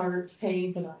people start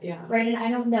paying for that, yeah. Right, and I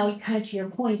don't know, kind of to your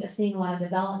point of seeing a lot of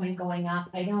development going up,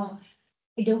 I don't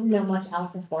know much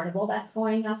else affordable that's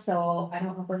going up, so I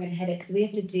don't know if we're gonna hit it, because we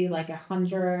have to do like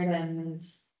 100 and.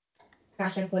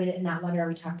 Gosh, I put it in that letter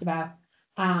we talked about,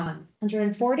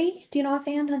 140, do you know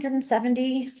offhand,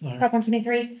 170, Sorry. Prop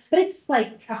 123, but it's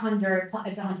like 100,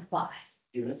 it's 100 plus.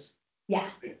 units. Yeah,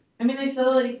 I mean, I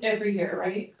feel like every year,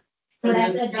 right? but Or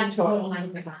that's, just that's total? total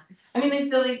 9%. I mean, I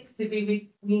feel like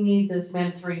we need this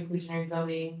mandatory inclusionary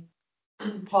zoning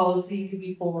policy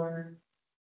before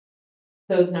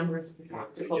those numbers would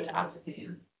have to go to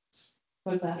applicant.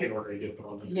 What's that? In order to get them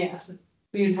on the. Yeah,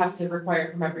 we'd have to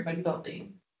require from everybody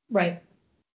building. Right.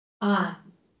 Cause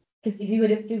if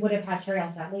we would have had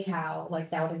trails at Lee Howe, like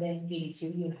that would have been 82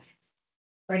 units.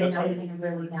 Right, and That's that would have been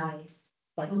a really nice,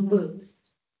 like, boost.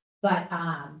 But,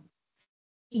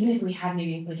 even if we had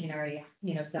maybe inclusionary,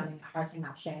 zoning housing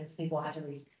options, people had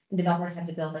to developers had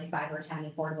to build like 5 or 10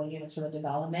 affordable units for the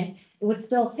development, it would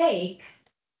still take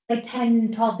like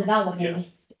 10, 12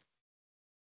 developments.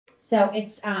 So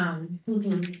it's, I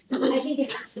think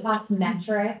it's a tough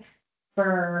metric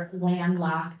for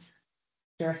landlocked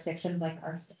jurisdictions like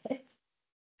our states.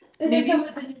 Maybe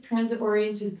with the transit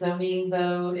oriented zoning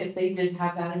though, if they did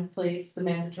have that in place, the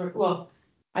mandatory, well,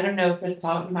 I don't know if it's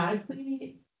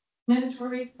automatically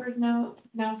mandatory for now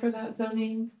for that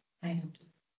zoning. I don't.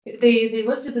 They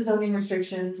lifted the zoning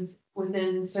restrictions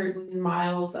within certain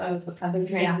miles of other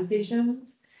transit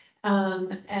stations.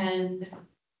 And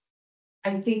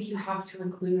I think you have to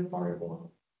include affordable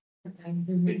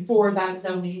for that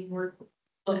zoning work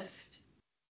lift.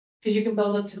 Cause you can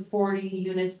build up to 40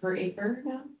 units per acre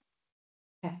now.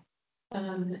 Okay.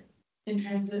 In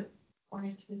transit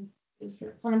oriented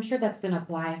districts. Well, I'm sure that's gonna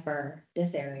apply for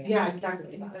this area. Yeah,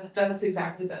 exactly. That's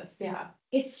exactly this, yeah.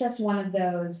 It's just one of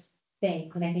those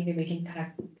things, and I think that we can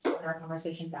kind of start our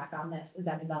conversation back on this, is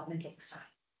that development takes time.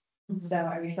 So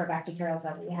I refer back to trails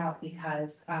that we have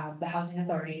because, the housing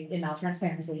authority, in all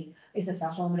transparency, is a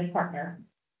special limited partner.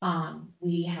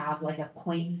 We have like a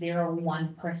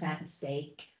 0.01%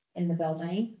 stake in the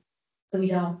building. So we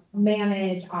don't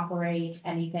manage, operate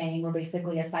anything. We're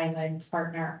basically a silent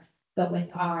partner. But with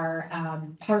our,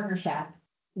 partnership,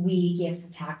 we give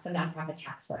some tax and nonprofit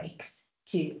tax breaks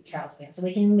to Charleston. So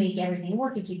we can make everything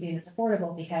work and keep units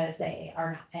affordable because they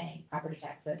are not paying property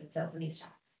taxes and sales and use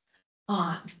tax.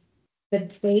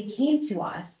 But they came to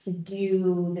us to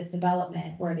do this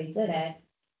development where they did it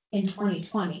in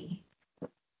 2020.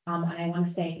 And I want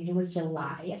to say it was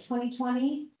July of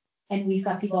 2020. And we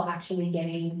saw people actually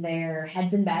getting their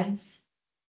heads in beds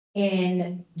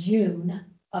in June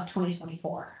of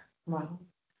 2024. Wow.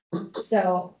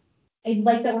 So I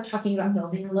like that we're talking about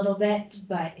building a little bit,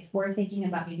 but if we're thinking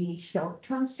about maybe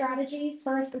short-term strategies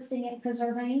for assisting and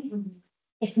preserving,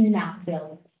 it's not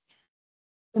building.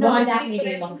 So No, what would I that think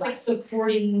maybe it's look like like?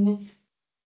 supporting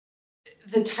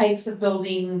the types of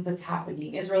building that's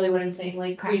happening is really what I'm saying,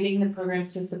 like creating the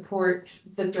programs to support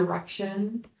the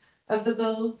direction of the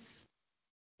builds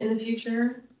in the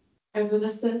future as an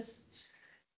assist,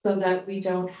 so that we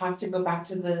don't have to go back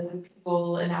to the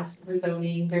people and ask for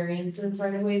zoning variances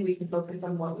right away. We can focus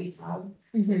on what we have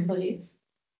in place.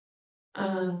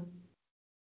 And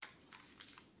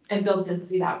build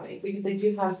density that way, because they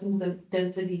do have some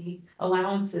density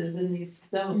allowances in these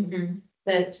zones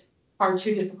that are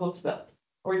too difficult to build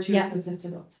or too expensive to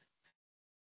build.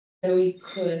 That we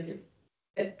could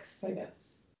fix, I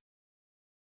guess.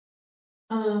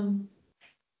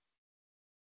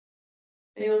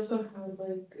 I also have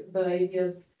like the idea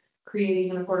of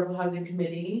creating an affordable housing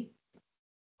committee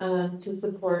to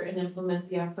support and implement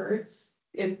the efforts,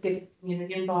 get the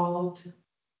community involved.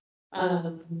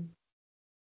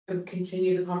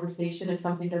 Continue the conversation. If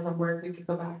something doesn't work, we could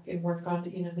go back and work on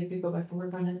it, they could go back and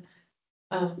work on it.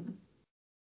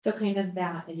 So kind of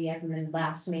that idea from the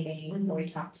last meeting where we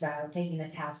talked about taking the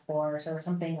task force or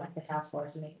something like the task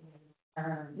force and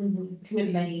making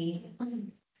committee.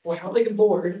 Well, like a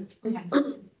board.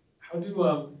 How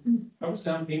does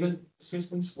down payment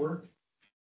assistance work?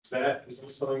 Is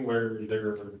this something where there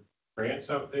are grants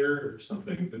out there or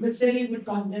something? The city would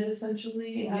fund it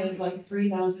essentially and give like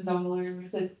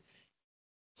 $3,000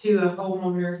 to a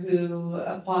homeowner who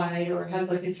applied or has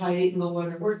like a tie to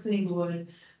Inglewood or works in Inglewood,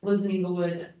 lives in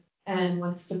Inglewood and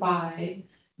wants to buy.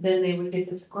 Then they would get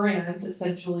this grant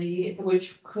essentially,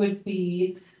 which could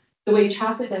be, the way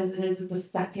Chapa does it is it's a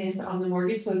second on the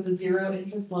mortgage, so it's a 0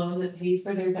 interest loan that pays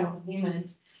for their down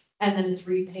payment. And then it's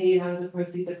repaid out of the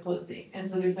proceeds at closing, and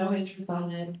so there's no interest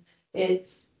on it.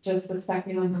 It's just a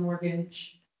second on the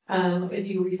mortgage. If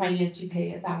you refinance, you pay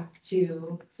it back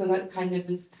too. So that's kind of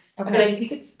is, but I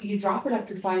think you drop it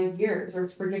after 5 years, or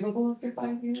it's forgivable after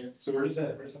 5 years. So where's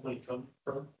that money come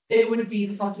from? It would have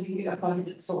to be a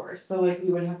funded source, so like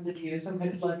we would have to do some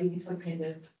kind of levy, some kind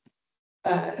of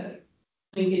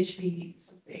linkage fee,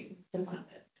 something to fund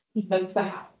it. That's the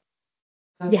how.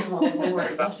 Yeah.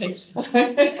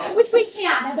 Which we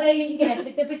can, but again,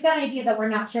 if we've got an idea that we're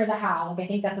not sure the how, I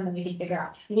think that's something we can figure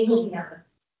out later.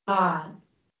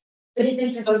 But it's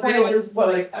interesting. So it was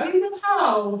what, like, I don't know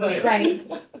how, but. Right.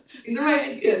 These are my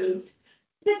ideas.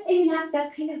 I mean,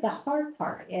 that's kind of the hard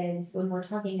part is when we're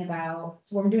talking about,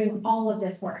 when we're doing all of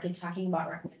this work and talking about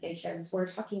recommendations, we're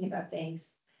talking about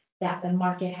things that the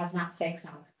market has not fixed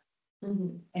on.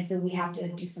 Mhm. And so we have to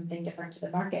do something different to the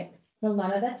market. And a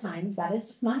lot of the times that is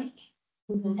just money.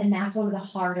 Mhm. And that's one of the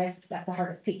hardest, that's the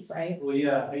hardest piece, right? Well,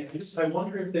 yeah, I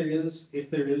wonder if there is,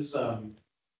 if it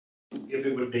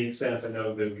would make sense, I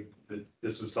know that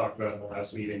this was talked about in the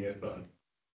last meeting, if,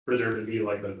 for there to be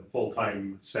like a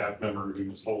full-time staff member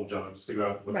whose whole job is to go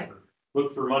out and Right.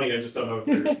 look for money, I just don't know if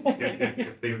there's,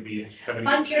 if they would be having.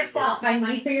 Fund for yourself, find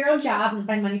money for your own job and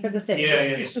find money for the city. Yeah,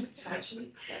 yeah, It's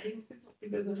actually, I think it's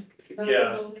something good.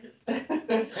 Yeah.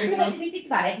 If you think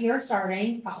about it, you're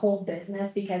starting a whole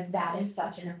business because that is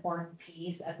such an important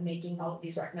piece of making all of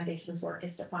these recommendations work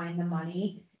is to find the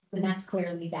money. And that's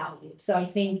clearly valued. So I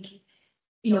think,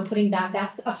 putting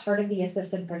that's a part of the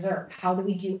assistant preserve. How do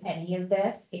we do any of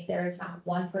this if there is not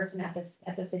one person at the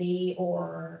city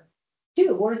or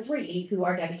two or three who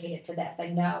are dedicated to this? I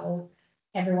know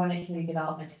everyone in community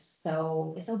development is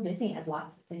so busy and has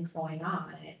lots of things going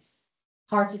on. And it's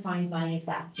hard to find money if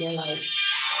that's your like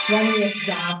one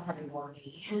job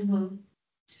priority. Mhm.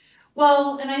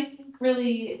 Well, and I think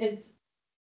really it's,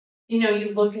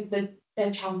 you look at the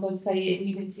town site and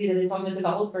you can see that it's on the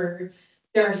developer.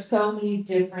 There are so many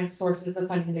different sources of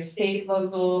funding. There's state,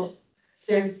 local,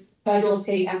 there's federal,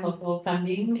 state and local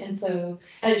funding. And so,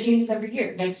 and it changes every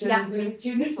year. Next year, we have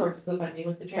 2 new sources of funding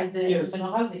with the transit and Yes.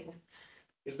 mental housing.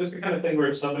 Is this the kind of thing where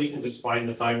if somebody can just find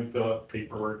the time to fill out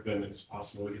paperwork, then it's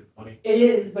possible to get the money? It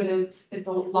is, but it's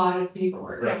a lot of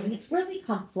paperwork. Right. And it's really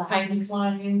complex.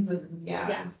 Timelines and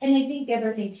Yeah, and I think the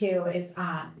other thing too is,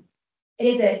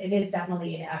 it is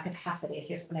definitely a capacity, if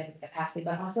you're limited capacity,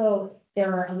 but also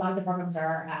there are a lot of the programs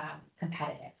are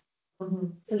competitive.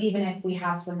 Mhm. So even if we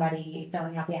have somebody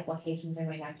filling out the applications and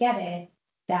we might not get it,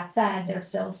 that said, there's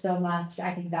still so much,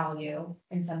 I think, value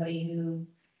in somebody who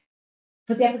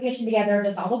puts the application together,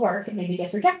 does all the work, and maybe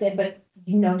gets rejected, but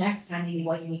next time maybe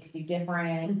what you need to do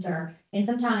different, and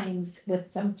sometimes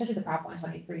with especially the Prop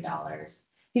 $123,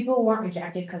 people weren't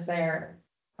rejected because their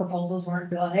proposals weren't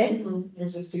good. Mhm.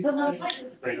 There's just too. Right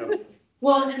now.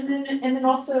 Well, and then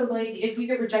also, like, if you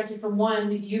get rejected from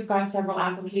one, you've got several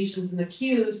applications in the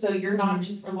queue, so you're not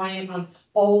just relying on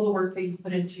all the work that you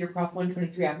put into your Prop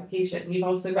 123 application. You've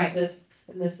also got this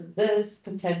and this and this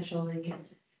potentially.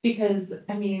 Because,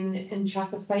 I mean, in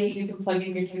Chaka site, you can plug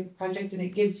in your type of project and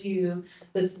it gives you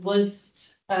this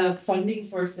list of funding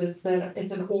sources that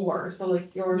it's an or, so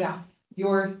like your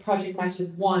project matches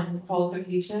one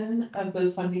qualification of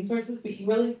those funding sources, but you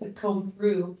really have to comb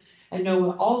through and know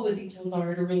what all the details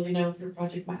are to really know if your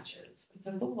project matches.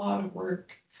 So it's a lot of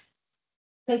work.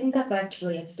 So I think that's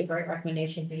actually, it's a great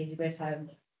recommendation because you guys have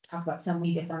talked about so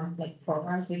many different like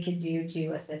programs we could do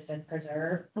to assist and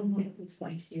preserve. Who's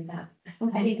going to do that?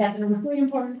 I think that's a really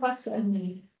important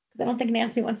question. Because I don't think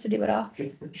Nancy wants to do it all.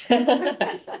 She's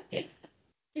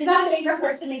not a favorite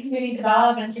person in community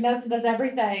development. She knows it does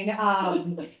everything.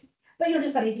 But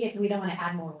just that idea, so we don't want to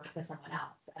add more work to someone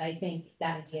else. I think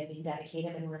that idea of being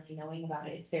dedicated and really knowing about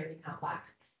it, it's very complex.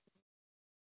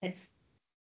 It's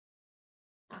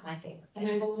not my favorite. And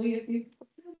there's only a few,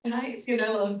 and I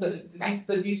love the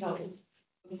details.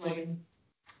 Like,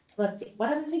 Let's see,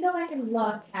 what if we go back and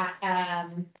look at,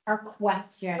 our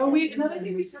question? oh, another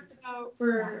thing we talked about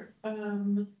for,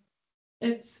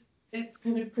 it's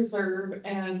kind of preserve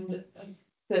and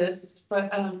assist,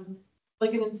 but,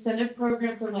 like an incentive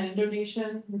program for land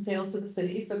donations and sales to the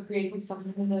city, so creating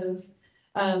some kind of,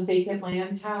 vacant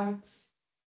land tax.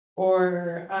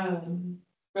 Or,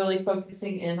 really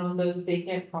focusing in on those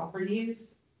vacant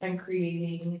properties and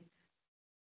creating,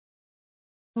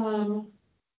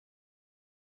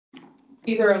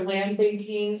 either a land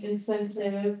banking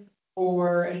incentive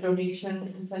or a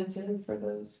donation incentive for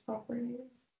those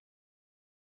properties.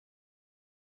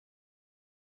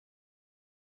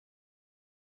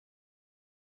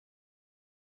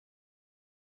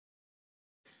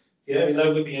 Yeah, I mean,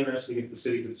 that would be interesting if the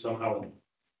city could somehow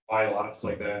buy lots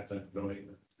like that and donate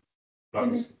them.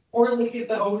 Obviously. Or like if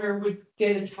the owner would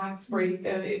get a tax break,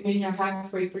 it may have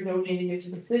tax break for donating it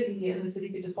to the city and the city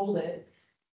could just hold it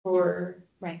for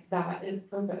that in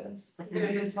purpose.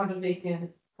 There's a ton of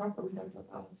vacant property.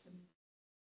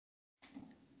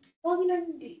 Well,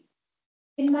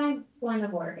 in my line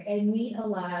of work, I meet a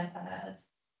lot of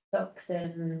folks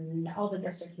in all the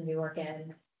districts we work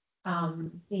in.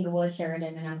 Inglewood,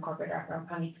 Sheridan, and I'm corporate director of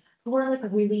county, who are like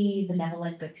really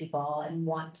benevolent, good people and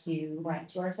want to write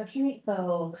to our section 8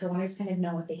 folks or want to just kind of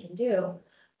know what they can do.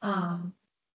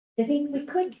 I think we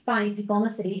could find people in the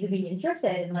city who'd be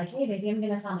interested in like, hey, maybe I'm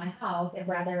gonna sell my house, I'd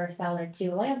rather sell it to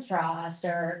a land trust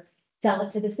or sell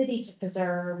it to the city to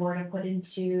preserve or to put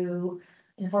into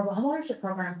an affordable homeownership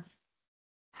program.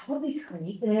 How would we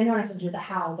create, and I know it has to do with the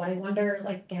how, but I wonder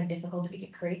like how difficult it would be to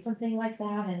create something like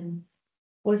that, and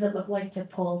what does it look like to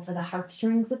pull to the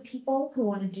heartstrings of people who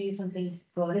want to do something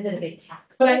good? Is it a big tax?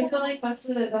 But I feel like that's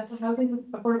a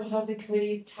affordable housing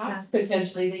committee task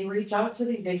potentially, they reach out to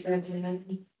the vacant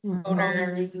land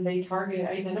owners and they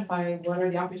identify what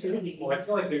are the opportunities. Well, I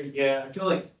feel like I feel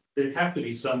like there'd have to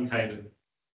be some kind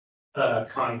of,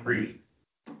 concrete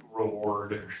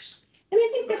reward or I mean,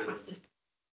 I think that has to.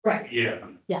 Right, yeah.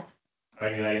 Yeah. I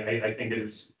mean, I think it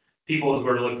is people who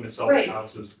are looking to sell their Right.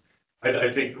 houses,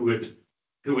 I think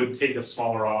who would take a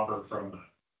smaller offer from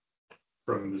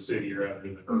the city rather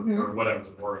than, or whatever,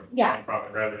 or Yeah.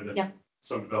 nonprofit rather Yeah. than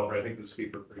some developer. I think this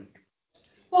people are pretty.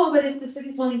 Well, but if the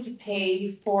city's willing to pay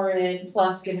for it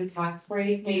plus give a tax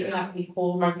break, maybe not pay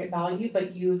full market value,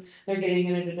 but they're getting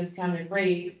it at a discounted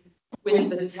rate. With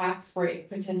the tax break,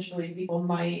 potentially people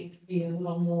might be a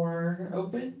little more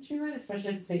open to it,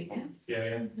 especially if it's vacant.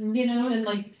 Yeah. You know, and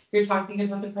like, you're talking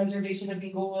about the preservation of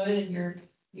Inglewood and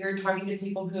you're talking to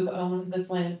people who've owned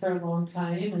this land for a long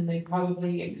time and they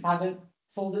probably haven't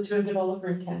sold it to a developer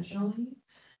intentionally.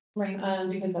 right.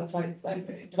 Because that's why it's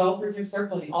like, developers are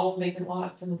circling all the vacant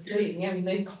lots in the city, I mean,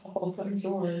 they call them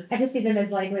doors. I just see them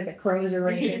as like, with the crows or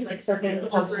ravens, like circling the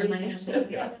top of my head.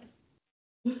 Yeah.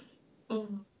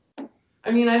 I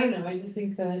mean, I don't know, I just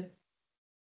think that,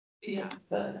 yeah,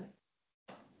 that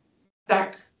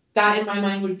in my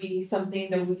mind would be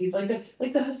something that would be like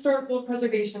the Historical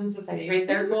Preservation Society, right?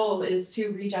 Their goal is to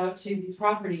reach out to these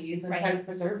properties and try to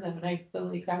preserve them, and I feel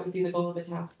like that would be the goal of a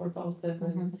task force also,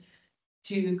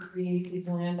 to create these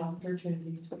land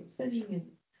opportunities for the city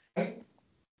and.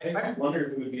 I wonder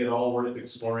if it would be at all worth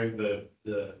exploring the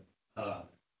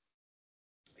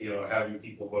having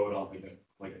people vote on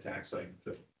like a tax site,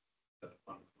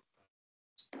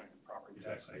 property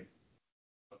tax site.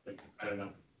 I don't know.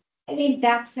 I mean,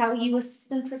 that's how you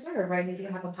assist and preserve, right? Is you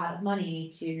have a pot of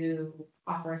money to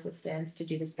offer assistance to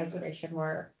do this preservation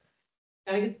work.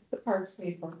 Gotta get the parks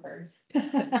paid for first,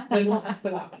 then we'll ask for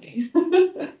that money.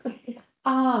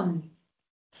 I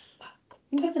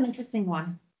think that's an interesting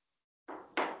one.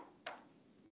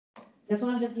 This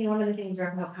one of the things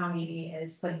Rockwell County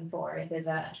is putting forth is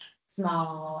a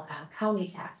small county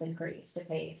tax increase to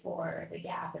pay for the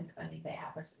gap in funding they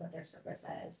have for their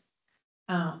services.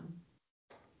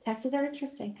 Taxes are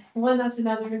interesting. Well, that's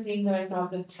another thing that I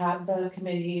thought the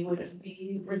committee would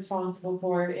be responsible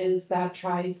for is that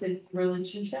tri-city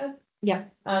relationship. Yeah.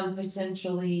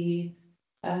 Potentially,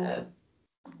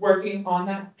 working on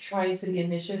that tri-city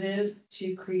initiative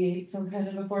to create some kind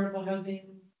of affordable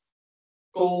housing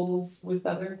goals with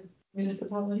other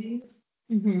municipalities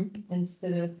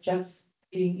instead of just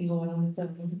being Eagle on its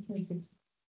own.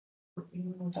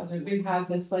 We've had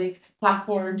this like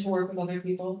platform to work with other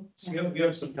people. So you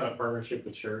have some kind of partnership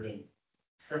with Sheridan.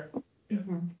 For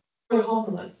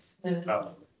homeless. You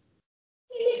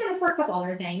can for a couple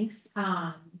other things.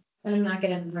 And I'm not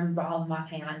gonna remember all of them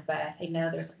offhand, but I know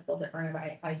there's a couple different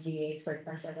IGAs for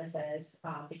different services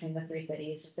between the three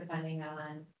cities, just depending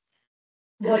on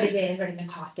what it is or the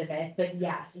cost of it. But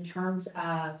yes, in terms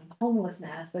of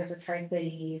homelessness, there's a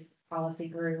Tri-Cities policy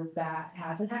group that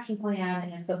has an action plan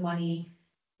and has put money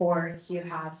forward to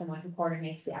have someone who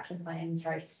coordinates the action plan and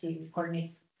tries to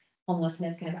coordinate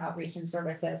homelessness kind of outreach and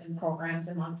services and programs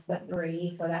amongst the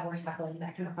three, so that we're tackling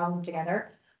that kind of problem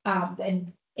together.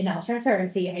 And in all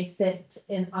transparency, I sit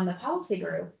on the policy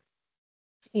group,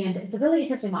 and it's a really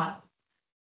interesting model.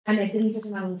 And it's an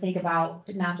interesting model to think about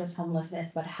not just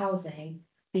homelessness, but housing,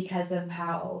 because of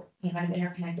how kind of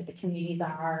interconnected the communities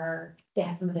are. They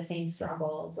have some of the same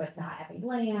struggles with not having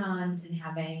land and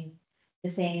having the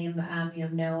same,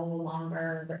 no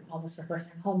longer homeless for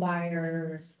first-time home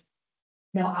buyers,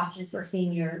 no options for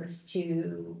seniors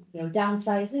to,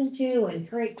 downsize into and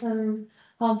create some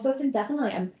homes. So it's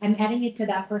definitely, I'm adding it to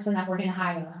that person that we're gonna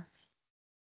hire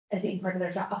as being part of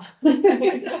their job. Or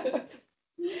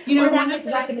that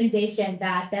recommendation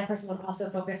that person would also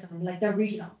focus on like the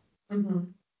regional.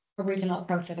 A regional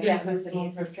approach to their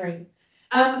cities. That's right.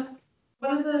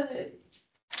 One of the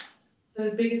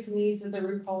biggest needs that the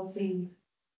root policy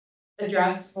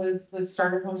addressed was the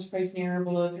starter homes price near or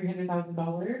below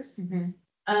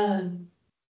 $300,000.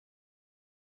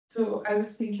 So I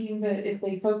was thinking that if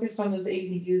they focused on those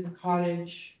ADUs and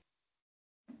cottage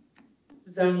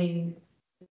zoning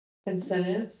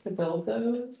incentives to build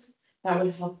those, that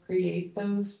would help create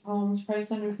those homes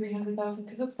priced under 300,000,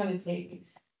 because it's gonna take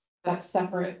that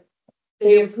separate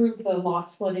they approved the lot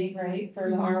splitting, right, for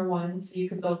the R1, so you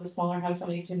could build a smaller house on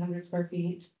 1,800 square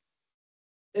feet.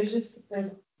 There's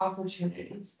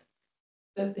opportunities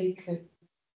that they could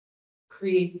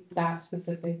create that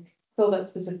specific, fill that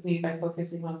specifically by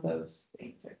focusing on those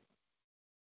things.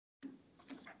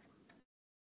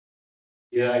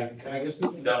 Yeah, I guess the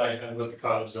doubt I have with the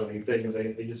cottage zoning thing is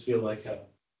I just feel like,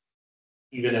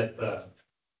 even at the,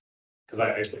 cause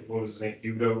I think, what was his name,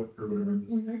 Hugo, or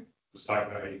whatever, it was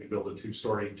talking about how you could build a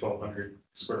 2-story, 1,200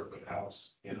 square foot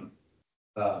house, you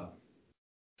know?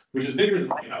 Which is bigger than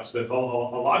my house, but a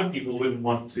lot of people wouldn't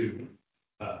want to,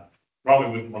 probably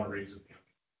wouldn't want to raise it.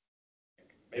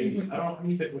 Maybe, I don't know, how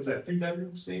many, was that 3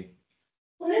 bedrooms, maybe?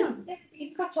 Well, if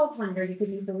you've got 1,200, you could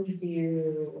easily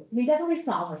do, definitely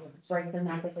smaller rooms, right? So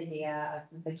not this idea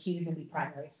of the cube to be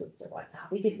primary suites or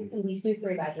whatnot. We could at least do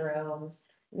 3 bedrooms,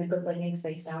 and a good living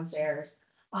space downstairs.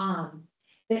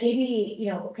 But maybe,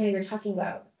 okay, you're talking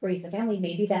about raise a family,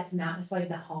 maybe that's not necessarily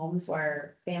the homes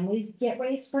where families get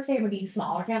raised per se, maybe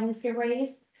smaller families get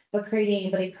raised, but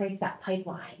it creates that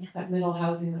pipeline. That middle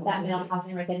housing.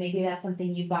 Right, then maybe that's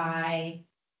something you buy.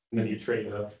 And then you trade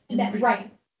it up.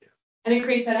 Right, And it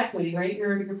creates that equity, right?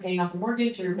 You're paying off a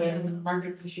mortgage, you're paying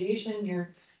market appreciation,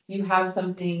 you have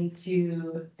something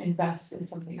to invest in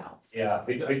something else. Yeah,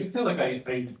 I do feel like I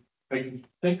can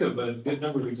think of a good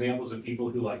number of examples of people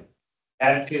who like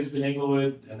had kids in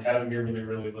Inglewood and had them here when they were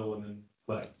really little and then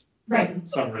like. right.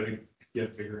 Somewhere they get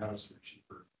a bigger house for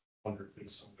cheaper. Wonder if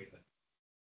there's some way that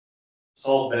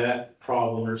solve that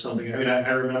problem or something. I mean,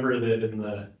 I remember that in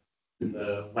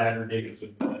the latter days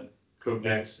of the Code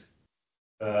Next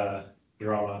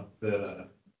drama,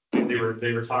 they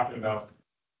were talking about,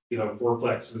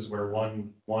 fourplexes where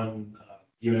one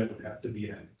unit would have to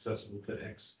be accessible to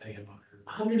X AMI.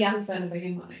 100% of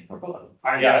AMI or below.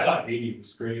 I thought 80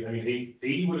 was great. I mean,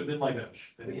 80 would have been like I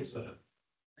think it's a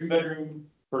 3-bedroom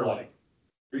for like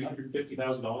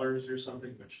 $350,000 or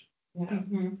something, which. Yeah.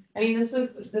 Mm-hmm. I mean, this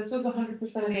was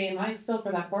 100% of AMI still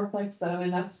for that fourplex though,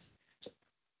 and that's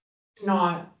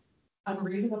not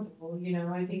unreasonable,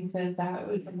 I think that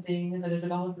was something that a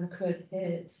developer could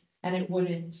hit, and it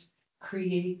wouldn't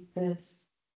create this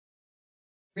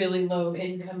really low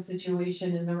income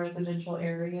situation in the residential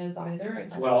areas either.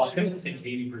 Well, I don't think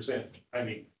 80%. I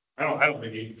mean, I don't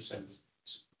think 80% is.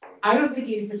 I don't think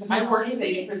 80%, I work with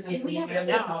 80%. We have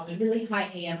really high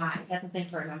AMI, that's the thing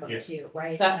to remember too,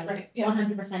 right? That's right, yeah.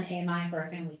 100% AMI for a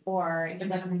family 4, it's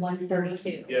like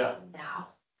 132 Yeah. now.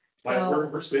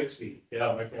 We're 60.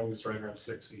 Yeah, my family's right around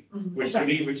 60, which to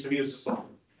me is just like,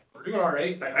 we're doing all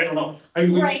right. I don't know. I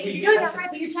mean, Right, you're doing all right,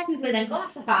 but you're technically then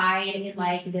classified in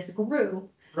like this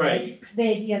group. Right. It's the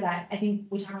idea that, I think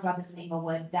we talked about this in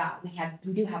Inglewood, that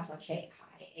we do have such a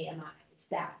high AMIs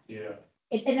that. Yeah.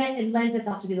 It lends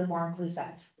itself to be a little more inclusive.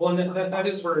 Well, and that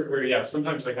is where, yeah,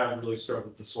 sometimes I kind of really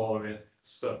struggle to swallow it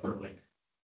stuff or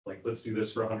like, let's do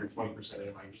this for 120%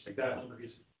 AMI. I'm just like, that number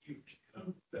is huge.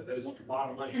 That is a lot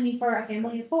of money. I mean, for a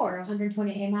family of 4,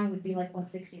 120 AMI would be like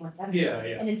 160, 170.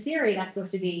 Yeah. And in theory, that's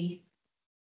supposed to be,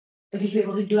 if you're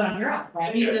able to do it on your own, I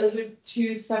right? mean, those are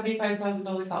two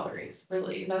 $75,000 salaries,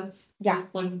 really, that's. Yeah.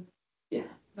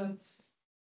 That's.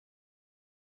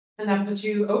 And that puts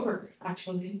you over,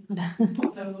 actually.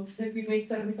 So if you make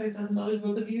 $75,000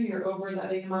 both of you, you're over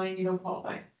that AMI and you don't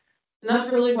qualify. And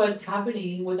that's really what's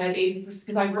happening with that 80%,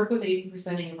 because I work with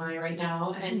 80% AMI right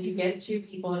now, and you get 2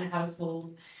 people in a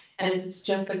household, and it's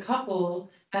just a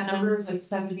couple, that number is like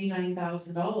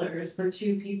 $79,000 for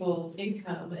 2 people's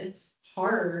income. It's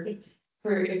hard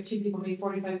for, if 2 people make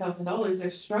 $45,000,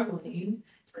 they're struggling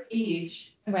for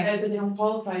each. Right. But they don't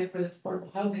qualify for this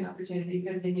affordable housing opportunity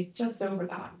because they make just over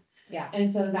that. Yeah.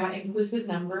 And so that inclusive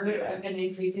number and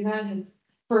increasing that has,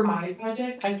 for my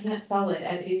project, I can't sell it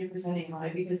at 80% AMI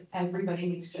because everybody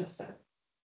makes just so.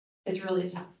 It's really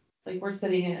tough. Like we're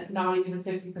sitting at not even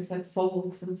 50%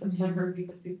 sold since September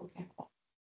because people can't qualify.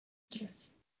 Yes.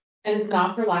 And it's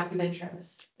not for lack of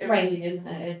interest. It Right. really isn't.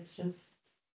 It's just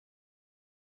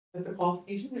that the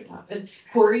qualifications are tough. And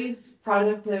Corey's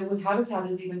product with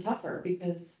Habitat is even tougher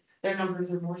because their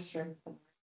numbers are more strict.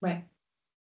 Right.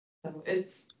 So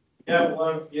it's. Yeah,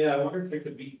 well, I wonder if it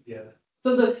could be, yeah.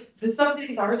 So the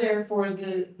subsidies are there for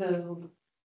the.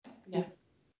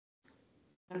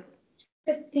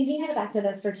 But thinking kind of back to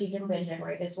the strategic vision,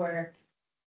 right, is where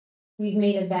we've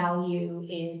made a value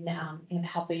in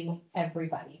helping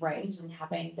everybody, right, and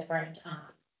having different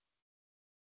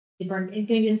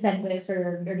giving incentives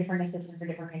or different assistance for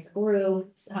different kinds of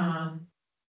groups.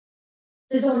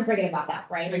 Just don't want to forget about that,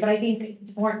 right? But I think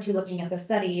it's important to looking at the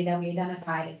study that we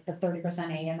identified, it's the 30%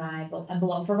 AMI and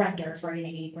below for renters, right, and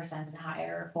 80% and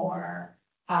higher for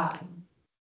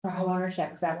for homeownership,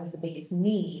 because that was the biggest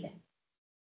need.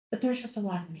 But there's just a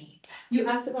lot of need. You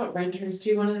asked about renters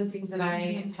too. One of the things that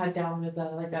I had down was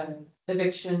a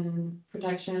eviction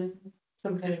protection,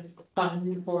 some kind of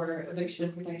fund for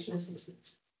eviction protection.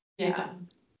 Yeah,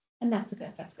 And that's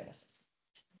good assistance.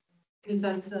 because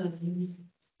that's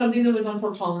something that was on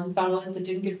Fort Collins ballot that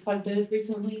didn't get funded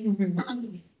recently.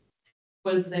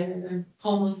 Was their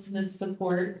homelessness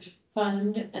support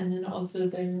fund, and then also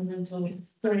their rental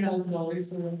 $30,000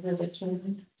 for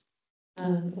eviction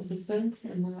assistance,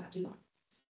 and that did not.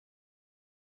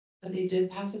 But they did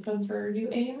pass a fund for new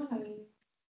AI.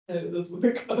 So that's what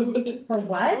they're going with it. For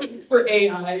what? It's for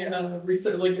AI,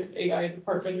 research, like an AI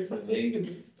department or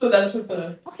something. So that's what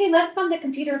Okay, let's fund the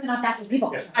computers and not that to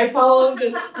people. Yeah. I follow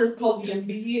this group called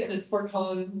EMB, and it's for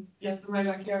Colin, yes, in my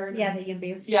backyard. Yeah, the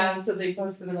UMBs. Yeah, so they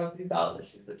posted about these ballot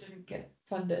issues that didn't get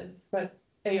funded, but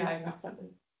AI got funded.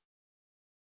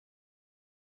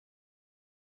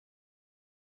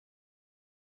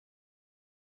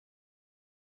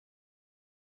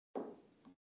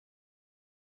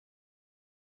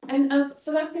 And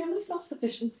so that family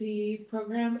self-sufficiency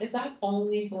program, is that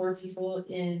only for people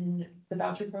in the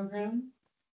voucher program?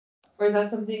 Or is that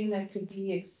something that could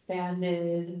be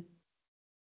expanded?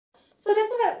 So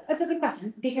that's a good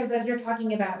question, because as you're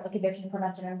talking about like eviction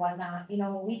prevention and whatnot,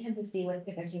 what we tend to see with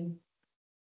eviction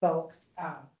folks,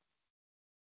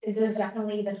 is there's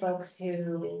definitely the folks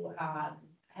who, have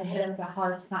hit a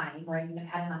hard time, right, and have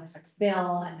had an unexpected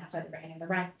bill, and that's why they're paying the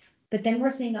rent. But then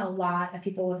we're seeing a lot of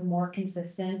people with more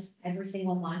consistent, every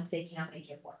single month, they can't make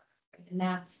it work. And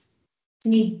that's, to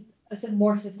me, a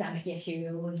more systemic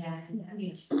issue than,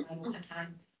 just one at a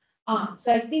time.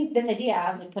 So I think this idea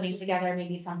of like putting together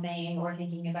maybe something or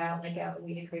thinking about like a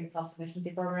way to create a self-sufficiency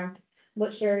program,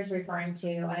 what Sherry is referring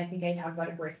to, and I think I talked about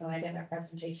it briefly when I did my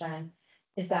presentation,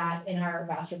 is that in our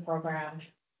voucher program,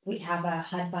 we have a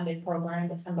HUD-funded program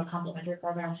that's kind of a complementary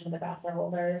program to the voucher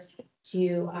holders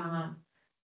to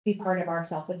be part of our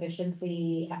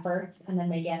self-sufficiency efforts, and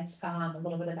then they get a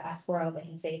little bit of escrow, they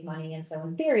can save money, and so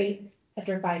in theory,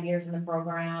 after 5 years in the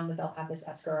program, they'll have this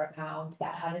escrow account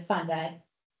that HUD is funded,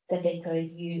 that they could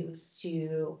use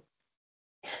to,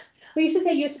 we used to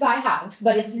say use to buy a house,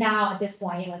 but it's now at this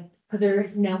point, like, because there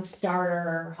is no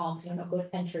starter homes, no good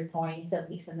entry points,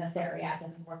 at least in this area, it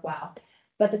doesn't work well.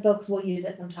 But the folks will use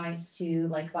it sometimes to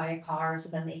like buy a car, so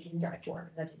then they can drive to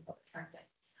work, and then do public transit.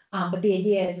 But the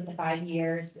idea is that the 5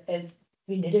 years is,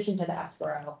 in addition to the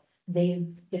escrow, they've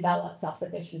developed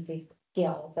self-sufficiency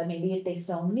skills, that maybe if they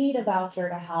still need a voucher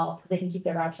to help, they can keep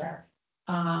their voucher.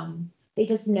 They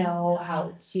just know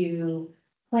how to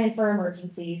plan for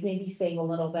emergencies, maybe save a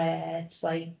little bit,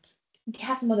 like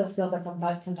have some of those skills that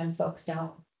sometimes folks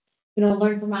don't. We don't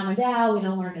learn from mom and dad, we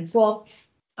don't learn in school.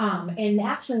 And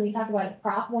actually, when we talk about it,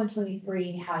 Prop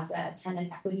 123 has a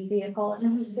tenant equity vehicle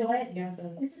attached to it. Yeah.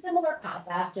 It's a similar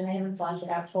concept, and I haven't fleshed it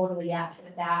out totally yet,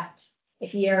 but that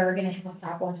if you're gonna have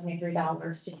Prop 123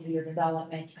 dollars to do your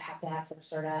development, you have to have some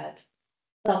sort of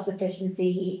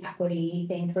self-sufficiency equity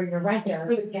thing for your renter.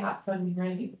 For the gap funding,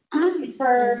 right? It's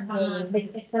for, it's not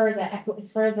for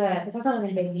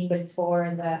renovating, but it's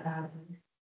for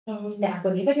the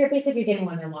equity, but you're basically getting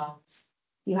one of their loans.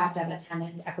 You have to have a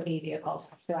tenant equity vehicle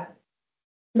attached to it.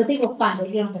 But they will fund it,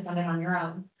 you don't have to fund it on your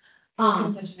own.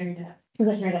 Concessionary debt.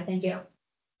 Concessionary debt, thank you.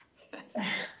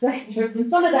 So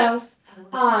it's one of those,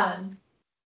 but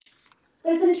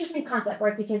it's an interesting concept,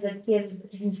 right, because it gives,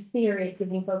 in theory, it's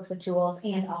giving folks the tools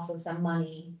and also some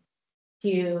money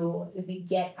to maybe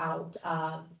get out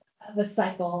of the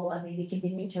cycle of maybe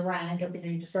continuing to rent or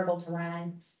continuing to struggle to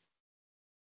rent.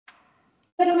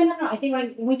 But I don't know, I think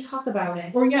when we talk about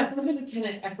it. Or yeah, some kind of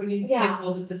tenant equity Yeah.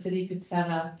 vehicle that the city could set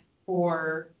up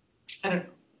for, I don't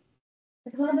know,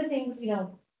 Because one of the things,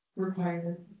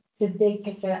 required. the big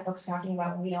picture that folks are talking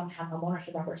about when we don't have home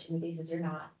ownership opportunities is you're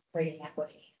not creating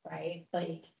equity, right?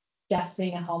 Like just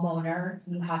being a homeowner,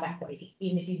 you have equity.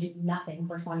 Even if you do nothing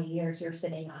for 20 years, you're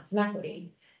sitting on some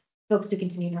equity. Folks who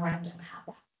continue to rent don't have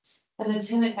that. And the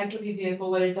tenant equity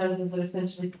vehicle, what it does is it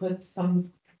essentially puts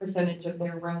some percentage of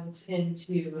their rent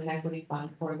into an equity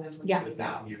fund for them. when Yeah. they move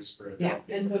out. Use for it. Yeah,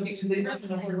 and so because they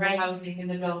person afford rent housing and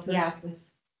the developer Yeah. got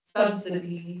this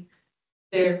subsidy,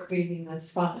 they're creating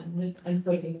this fund and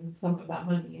putting some of that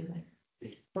money in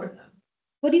there for them.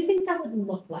 What do you think that would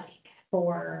look like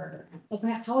for,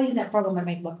 how would that program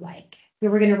might look like? If we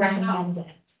were gonna recommend it.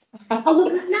 A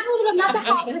little, not the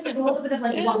house, just a little bit of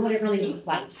like, what would it really look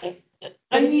like?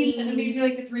 I mean, maybe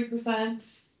like the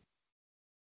 3%.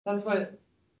 That's what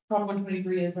Prop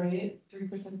 123 is, right?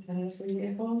 3% tenant equity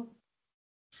vehicle.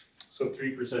 So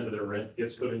 3% of their rent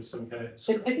gets put in some kind of. I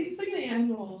think it's like an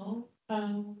annual,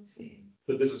 let's see.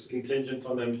 but this is contingent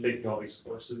on them taking all these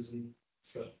courses and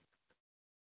stuff.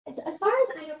 As far as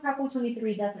I know, Prop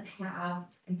 123 doesn't have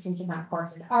contingent on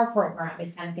courses. Our program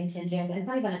is kind of contingent, and it's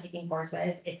not even on taking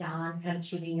courses, it's on kind of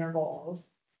achieving your goals.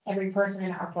 Every person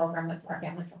in our program with our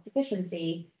family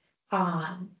self-sufficiency,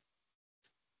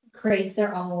 creates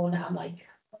their own,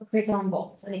 creates their own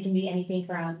goals, and it can be anything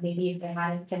from maybe if they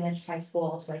hadn't finished high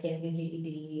school, to like getting a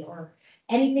GED, or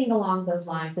anything along those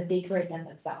lines, that they create them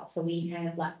themselves, so we kind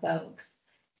of let folks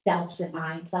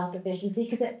self-define self-sufficiency,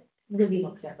 because it really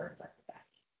looks different for everybody.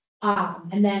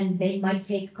 And then they might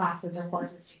take classes or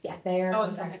courses to get there. Oh, but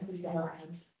exactly. it's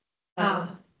different.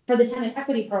 For the tenant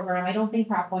equity program, I don't think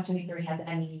Prop 123 has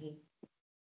any,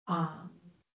 I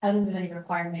don't think there's any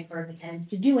requirement for the tenants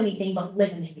to do anything but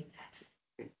live in the units.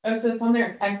 Oh, so it's on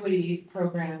their equity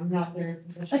program, not their.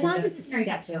 It's on concessionary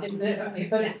debt too. Is it? Okay,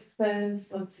 but it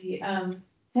says, let's see, tenant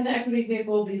equity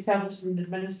vehicle will be established and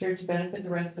administered to benefit the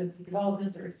residents of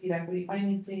developments that receive equity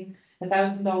financing,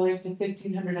 $1,000 to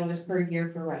 $1,500 per year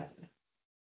for residents.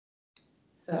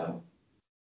 So.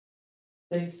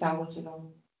 They establish it on.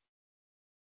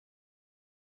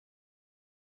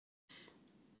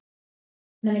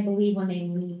 Then I believe when they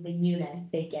leave the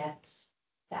unit, they get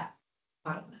that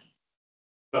pot of money.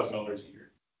 $1,000 a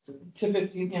year. To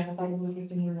 15, yeah,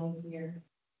 $1,500 a year.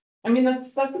 I mean,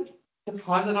 that's a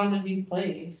deposit on a new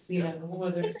place, you know,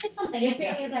 whether It's something, if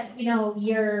that,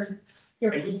 you're.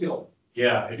 I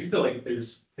do feel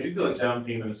like down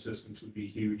payment assistance would be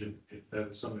huge if that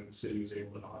was something the city was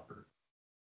able to offer.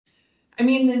 I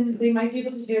mean, then they might be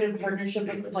able to do it in partnership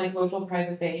with like local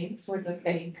private banks, where the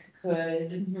bank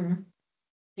could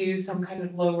do some kind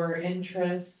of lower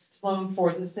interest loan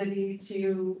for the city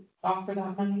to offer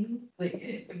that money.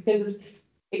 Like, because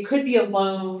it could be a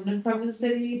loan from the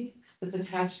city that's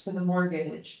attached to the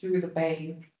mortgage through the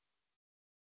bank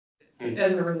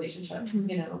as a relationship,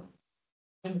 you know.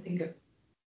 I'm thinking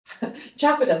of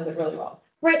Chapa does it really well.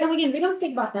 Right, and again, we don't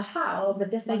think about the how,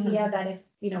 but this idea that if,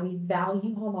 we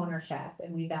value homeownership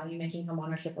and we value making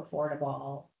homeownership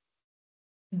affordable.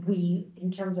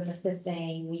 In terms of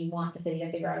assisting, we want the city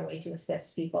to figure out a way to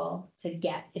assist people to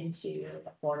get into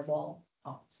affordable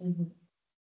homes.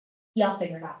 Y'all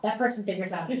figure it out. That person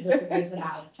figures out, figures it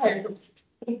out.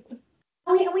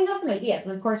 We have some ideas,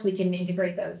 and of course, we can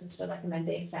integrate those into the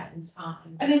recommendations.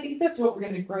 And I think that's what we're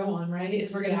gonna grow on, right?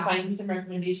 Is we're gonna Yeah. find some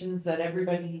recommendations that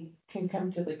everybody can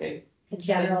come to like a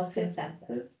general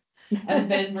consensus.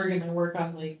 And then we're gonna work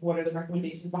on like, what are the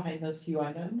recommendations behind those few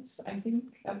items? I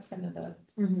think that's kind of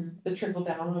the trickle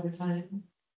down over time.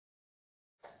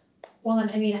 Well,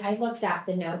 and I mean, I looked at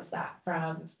the notes that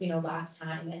from, last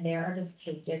time, and there are just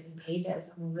pages and pages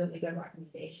of really good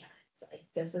recommendations. Like,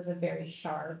 this is a very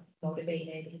sharp,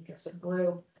 motivated, interested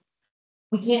group.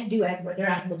 We can't do it, but they're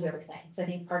not able to do everything. So I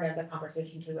think part of the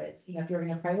conversation too is, if you're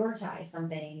gonna prioritize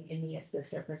something in the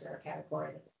assist or preserve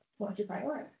category, what would you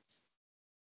prioritize?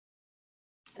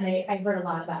 And I heard a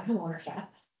lot about homeownership.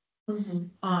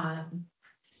 I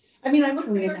mean, I would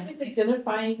prioritize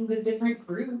identifying the different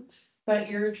groups that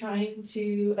you're trying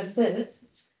to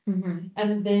assist.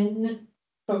 And then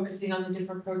focusing on the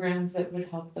different programs that would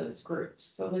help those groups.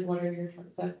 So like, what are your,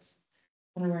 that's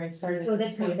kind of where I started. So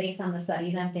that's kind of based on the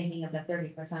study, then thinking of the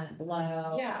 30% and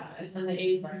below. Yeah, and then the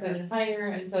 80% and higher,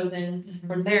 and so then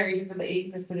from there, you for the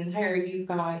 80% and higher, you've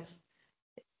got,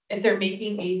 if they're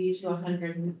making 80 to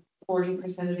 140%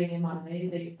 of AMI,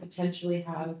 they potentially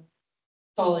have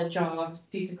solid jobs,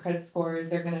 decent credit scores,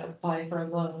 they're gonna apply for a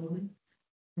loan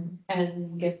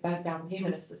and get that down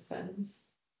payment assistance.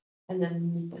 And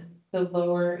then the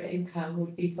lower income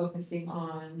would be focusing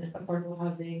on affordable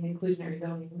housing, inclusionary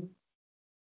zoning,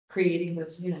 creating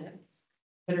those units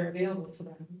that are available to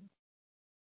them.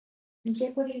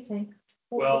 Jake, what do you think?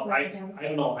 Well, I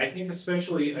don't know, I think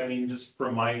especially, just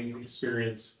from my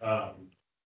experience, I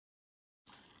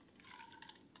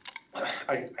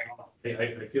don't know,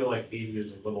 I feel like 80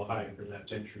 is a little high for that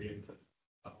entry into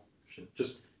ownership.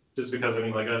 Just because,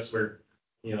 like us, we're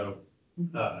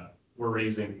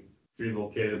raising 3 little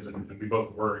kids and we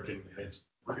both work and it's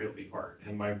really hard.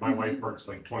 And my wife works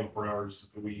like 24 hours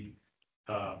a week.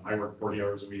 I work 40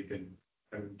 hours a week and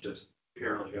I'm just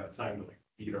barely got time to like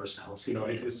feed ourselves,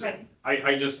 it's just, Right.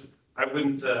 I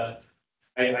wouldn't,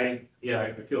 I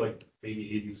feel like maybe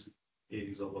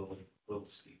 80's a little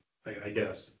steep, I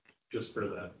guess, just for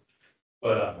that.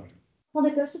 But, Well,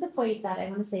 that goes to the point that I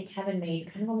want to say Kevin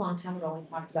made kind of a long time ago when we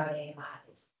talked about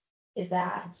AMIs, is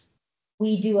that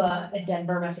we do a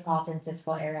Denver metropolitan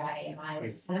statistical area AMI,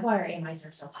 which is kind of why our AMIs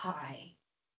are so high.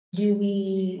 Do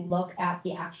we look at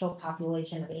the actual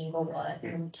population of Inglewood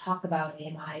and we talk about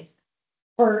AMIs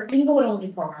for Inglewood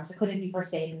only programs? It couldn't be for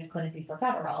state and it couldn't be for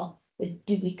federal. But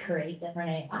do we create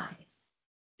different AIs?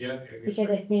 Yeah. Because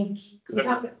I think we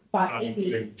talk about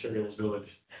maybe. Cheerios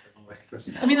Village.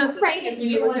 I mean, that's Right, right, when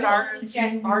you look at our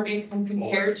Gen- income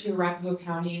compared to Arapahoe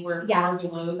County, we're far Yes.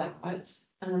 below that.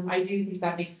 I do think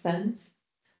that makes sense.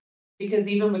 Because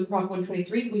even with Prop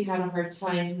 123, we had a hard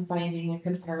time finding a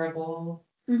comparable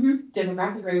Mhm.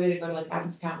 demographic, right, way to go to like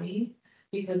Adams County.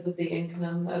 Because of the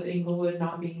income of Inglewood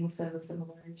not being so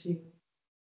similar to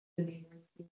the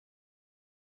neighborhood.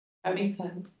 That makes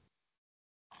sense.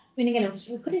 I mean, again,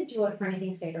 we couldn't do it for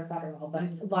anything state or federal, but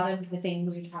a lot of the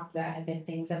things we talked about have been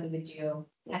things that we would do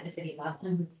at the city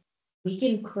level. We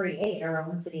can create our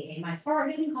own city AMIs, or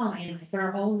we can call them AMIs,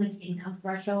 our own like income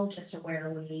threshold, just to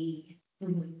where we,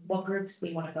 what groups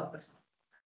we want to focus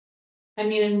I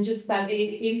mean, and just that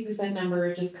 80%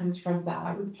 number just comes from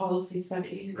that policy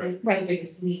study, Right. the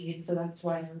biggest need, so that's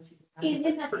why I was. on.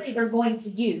 And that's what they're going to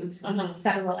use Uh-huh.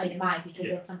 federal AMI because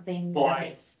Yeah. it's something Well,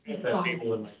 that is. That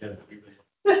table in my head.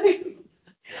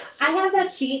 I have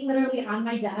that sheet literally on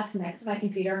my desk next to my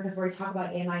computer because we talk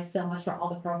about AMI so much for all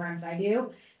the programs I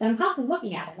do. And I'm constantly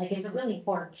looking at it, like it's a really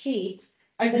important sheet.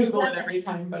 I But it Google it doesn't- every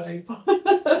time, but I.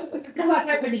 Because lots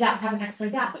of everybody that have an extra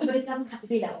depth, but it doesn't have to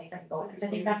be that way for everyone. So I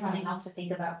think that's something else to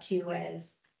think about too,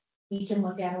 is we can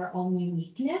look at our own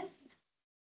uniqueness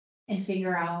and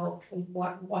figure out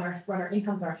what our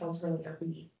income thresholds really are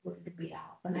would be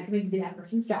out. And that can maybe be that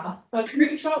person's job. That's a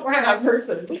great shot for that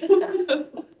person.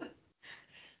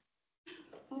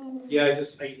 Yeah,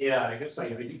 I guess I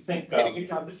do think, Getting a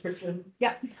job description.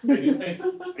 I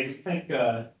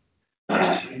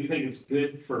do think it's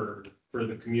good for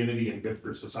the community and good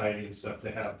for society and stuff to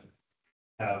have,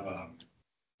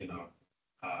 you know,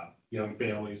 young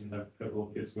families and have little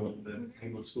kids going to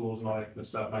English schools and all that kind of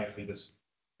stuff. I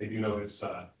do know it's,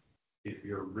 if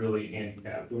you're really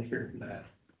handicapped when you're in that,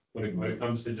 when it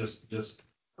comes to just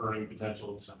earning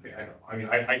potential and something, I don't know. I mean,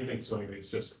 I think so anyway. It's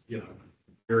just, you know,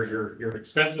 your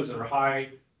expenses are high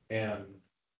and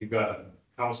you've got a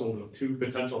household of 2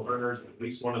 potential earners, and at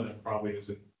least one of them probably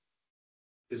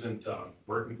isn't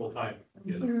working full time.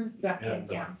 You know?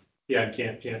 And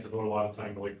can't devote a lot of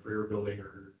time to like career building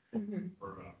or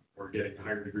getting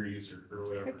higher degrees or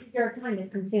whatever. Your time is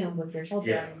consumed with your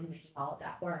children Yeah. and making all of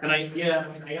that work. And I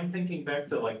am thinking back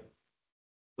to like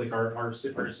our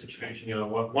situation, you know,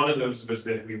 one of those was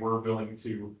that we were willing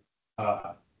to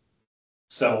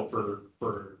settle for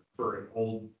an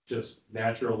old, just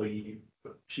naturally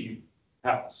cheap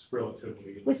house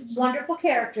relatively. With wonderful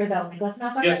character though, like, let's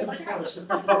not. Yes, of course.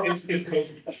 It's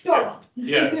cozy. Sure.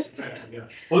 Yes, exactly, yeah.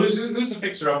 Well, who's a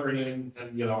fixer upper and,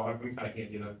 you know, I'm kind of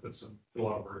handy enough, put a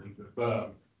lot of work into it,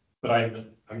 but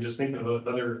I'm just thinking of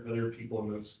other people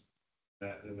in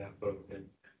in that boat, and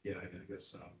yeah, I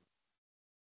guess,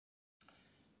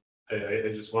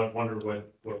 I just wonder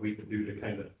what we could do to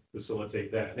kind of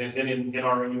facilitate that, and in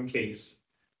our own case,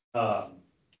 our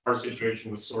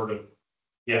situation was sort of,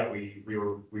 yeah, we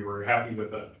were happy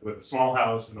with a small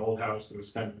house, an old house that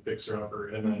was kind of a fixer upper,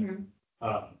 and then,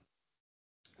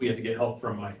 we had to get help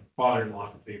from my father-in-law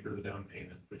to pay for the down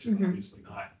payment, which is obviously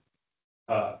not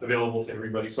available to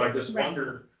everybody. So I just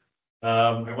wonder,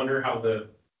 I wonder how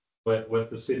what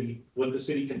the city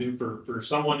can do for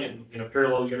someone in a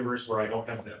parallel universe where I don't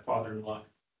have that father-in-law.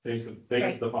 They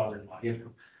have the father-in-law, you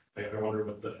know. I wonder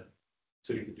what the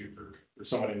city could do for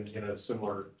someone in a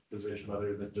similar position,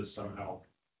 other than just somehow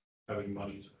having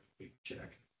money to write a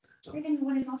check. So. And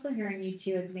what I'm also hearing you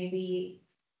too is maybe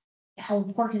how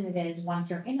important it is once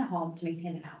you're in a home to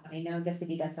maintain a home. And I know the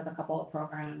city does have a couple of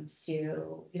programs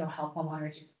to, you know, help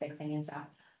homeowners just fixing and stuff.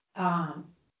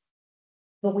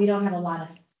 But we don't have a lot of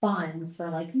funds for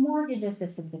like mortgage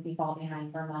assistance if we fall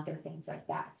behind for a month or things like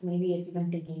that. So maybe it's even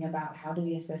thinking about how do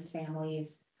we assist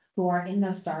families who are in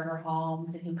those starter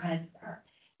homes and who kind of are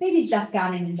maybe just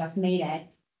got in and just made it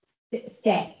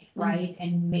stay, right?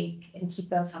 And keep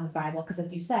those homes viable, because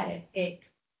as you said, it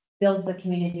builds the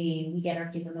community, we get our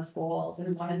kids in the schools and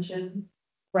retention.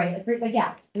 Right, like,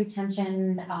 yeah,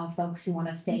 retention of folks who want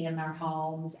to stay in their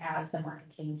homes as the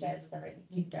market changes, everything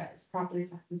changes. Property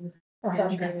taxes. Or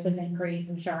taxes increase,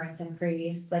 insurance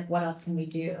increase, like what else can we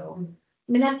do?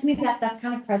 I mean, to me, that's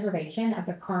kind of preservation of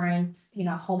the current, you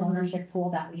know, home ownership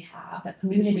pool that we have, the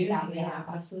community that we have.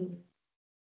 Absolutely.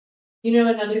 You know,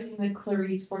 another thing that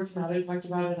Clarice Fortunato talked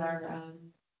about at our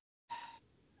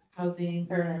housing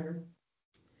or our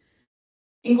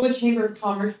Inglewood Chamber of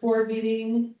Commerce Board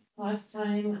meeting last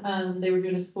time, they were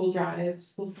doing a school drive,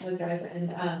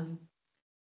 and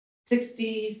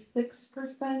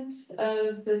 66%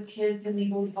 of the kids in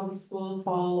Inglewood public schools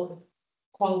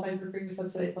qualify for free or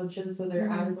subsidized lunches, so they're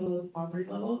at or below the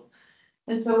poverty level.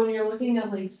 And so when you're looking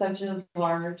at like such a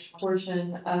large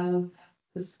portion of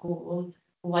the school,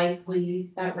 likely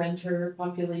that renter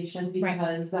population, Right.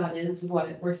 because that is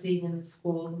what we're seeing in the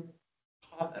school.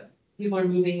 People are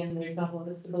moving and there's not a lot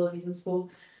of stability in school.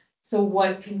 So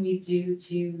what can we do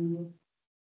to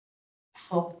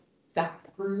help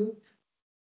that group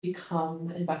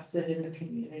become invested in the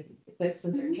community? Like,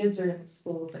 since their kids are in the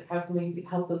schools, like, how can we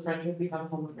help those renters become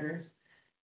homeowners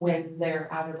when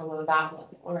they're at or below that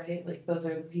level, right? Like, those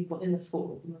are the people in the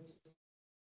schools, and those are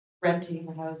renting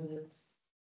the houses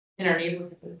in our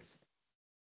neighborhoods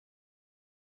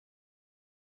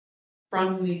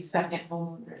from these second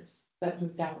homeowners that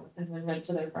moved out and then rent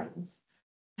to their friends.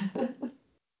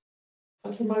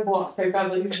 That's in my blocks. I've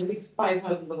got like at least 5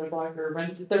 houses on my block are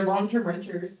rented. They're long-term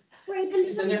renters. Right, and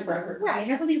They've been there forever. right,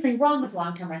 there's nothing wrong with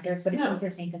long-term renters, but it's No.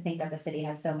 interesting to think that the city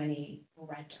has so many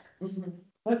renters.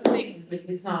 That's the thing, is like,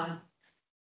 it's not.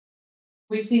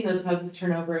 We've seen those houses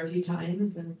turn over a few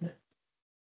times and.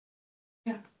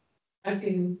 Yeah, I've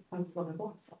seen houses on my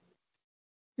block.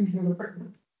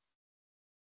 Mhm.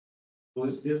 Well,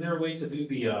 is there a way to do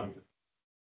the,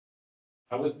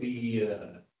 how would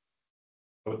the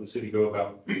city go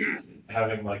about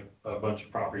having like a bunch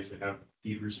of properties that have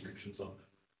deed restrictions on them?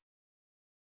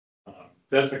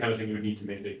 That's the kind of thing you would need to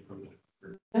mandate from the.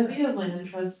 That'd be a land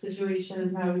trust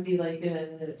situation, that would be like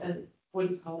what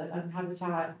do you call it,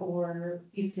 Habitat or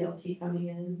ECLT coming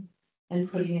in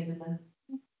and putting it in a,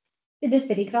 The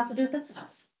city could also do it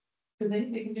themselves.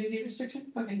 they can do deed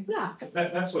restriction, okay. Yeah,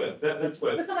 That's what, but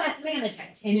someone has to manage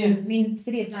it. And Yeah. I mean, the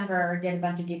city of Denver did a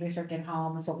bunch of deed restricted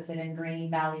homes, what was it, in Green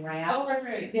Valley, right? Oh,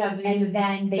 right, yeah. And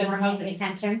then they Denver weren't paying Housing.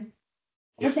 attention.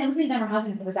 It was in Denver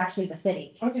Housing, it was actually the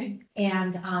city. Okay,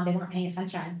 And, they weren't paying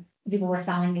attention. People were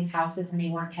selling these houses and they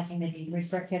weren't catching the deed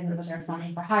restricted because they're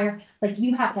selling for higher. Like,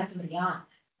 you have to have somebody on.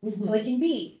 So it can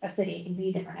be a city, it can be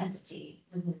a different entity,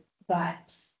 Mhm.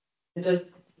 but, it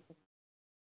does,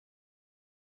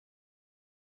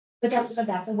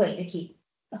 that's a way to keep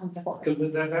the home support. because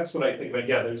that's what I think, but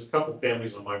yeah, there's a couple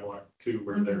families on my block too,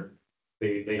 where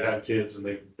they have kids and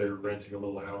they're renting a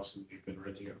little house and they've been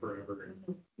renting it forever.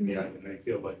 And yeah, and I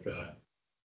feel like,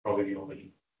 probably the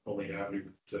only avenue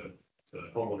to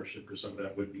homeownership or some of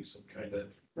that would be some kind of,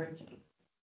 right.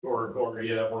 or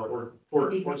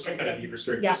some kind of deed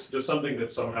restriction, Yeah. just something that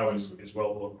somehow is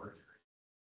well below market.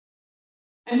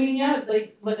 I mean, yeah,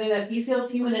 like,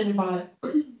 ECLT went in and bought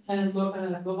a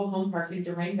mobile home park in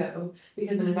Durango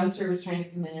because an investor was trying to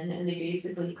come in and they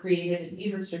basically created a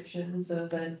deed restriction so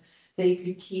that they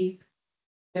could keep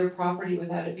their property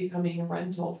without it becoming a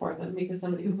rental for them because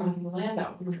somebody was buying the land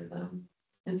out from under them.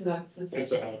 And so that's just. And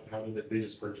so how did they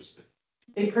just purchased it?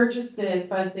 They purchased it,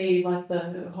 but they let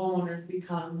the homeowners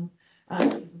become,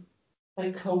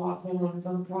 like co-op homeowners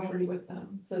on the property with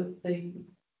them, so it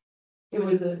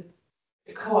was a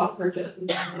co-op purchase, and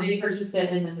they purchased it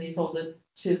and then they sold it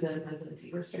to them as a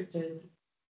deed restricted.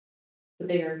 But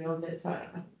they already owned it, so I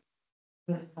don't know.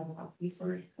 I don't know how the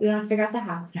story. We don't have to figure out the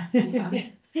how.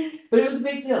 But it was a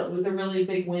big deal, it was a really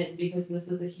big win, because this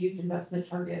is a huge investment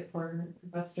target for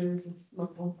investors and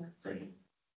local training.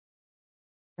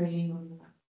 Training on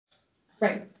that.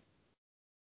 Right.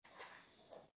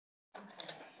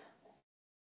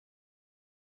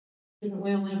 We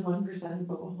only have 1%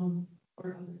 mobile home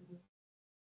or other.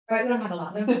 Right, we don't have a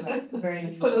lot. We don't have very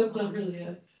many. So it's not really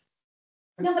a.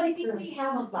 No, but I think we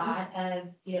have a lot of,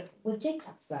 what Jake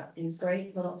talks about, these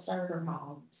great little starter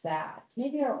homes that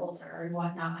maybe are older and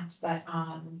whatnot, but,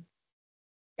 are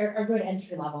good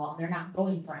entry level, and they're not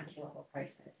going for entry level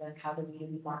prices, and how do we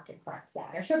market correct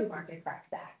that, or should we market correct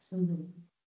that?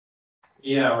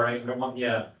 Yeah, right,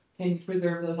 yeah. And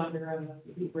preserve those under a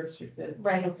restricted.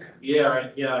 Right. Yeah,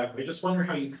 right, yeah, I just wonder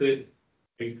how you could,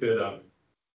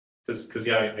 cause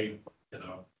yeah, I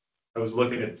was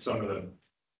looking at some of the,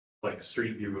 like,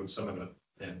 street view of some of the,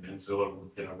 and Zillow,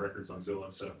 records on Zillow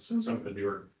and stuff, so some of the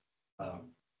newer,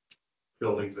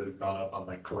 buildings that have gone up on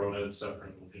like Corona and stuff,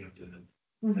 and Hampton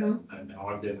and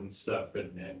Ogden and stuff,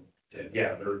 and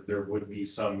yeah, there would be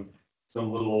some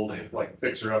little, like,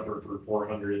 fixer upper for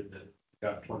 400 that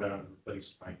got torn down and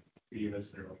replaced by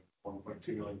units, they're like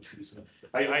 1.2 million trees.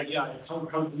 Yeah,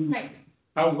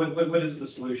 what is the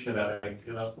solution to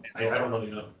that? I don't really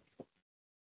know.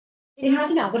 You have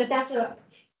to know, but if that's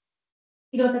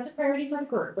if that's a priority for the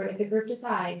group, or if the group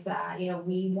decides that,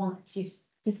 we want to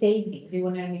save these, we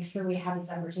want to make sure we have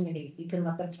these opportunities, you can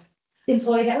let the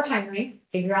employee that we're hiring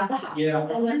figure out the how. Yeah.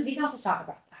 And let the council talk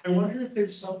about that. I wonder if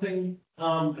there's something,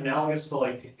 analogous to,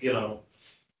 like,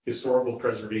 historical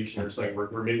preservation or something, where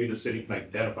maybe the city can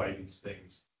identify these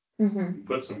things,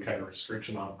 put some kind of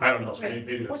restriction on them. I don't know, Right.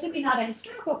 maybe Well, that's. it could be not a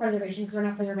historical preservation, because we're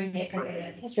not preserving it for the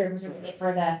history, we're preserving it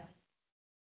for the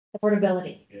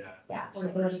affordability, Yeah. yeah,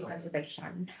 affordability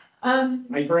preservation.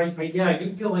 Yeah,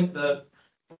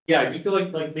 I do feel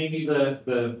like like maybe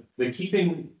the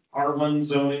keeping R1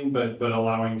 zoning, but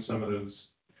allowing some of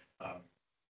those,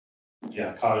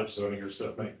 yeah, cottage zoning or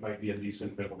stuff might be a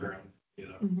decent middle ground, you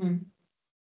know? Mhm.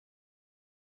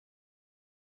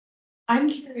 I'm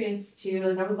curious too,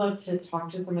 like I would love to talk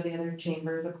to some of the other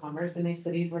chambers of commerce in these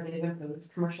cities where they've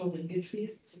imposed commercial linkage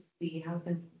fees to see how it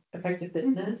can affect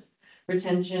business,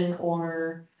 retention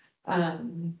or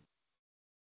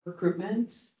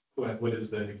recruitment. What is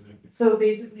that exactly? So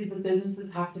basically, the businesses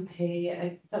have to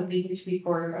pay a linkage fee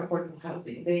for affordable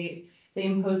housing. They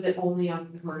impose it only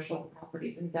on commercial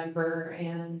properties in Denver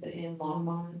and in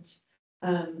Longmont.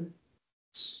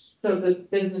 So the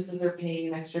businesses are paying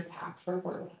an extra tax for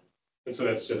affordable. And so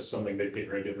that's just something they pay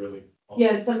regularly?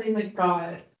 Yeah, it's something that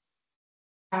got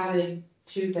added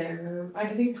to their, I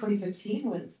think 2015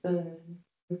 was the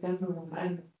Denver one. I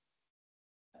don't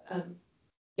know.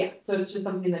 Yeah, so it's just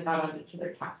something that got added to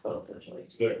their tax bill essentially.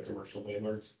 It's the commercial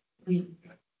landlords.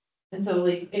 And so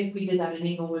like, if we did that in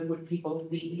Inglewood, would people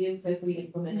leave if we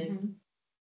implemented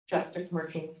just a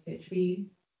commercial linkage fee?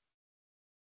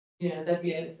 Yeah, that'd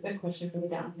be a question for the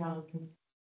downtown.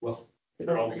 Well,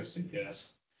 they're all gonna say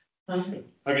yes. Um,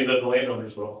 I mean, the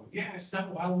landowners will, yes,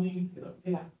 no, I'll leave, you know,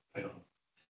 yeah, I don't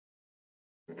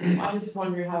know. I'm just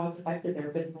wondering how it's affected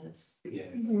their business,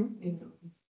 Yeah. you know,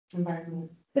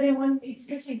 environment. But it's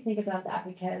interesting to think about that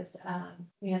because,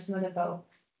 some of the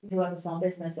folks who have small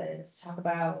businesses talk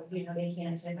about, they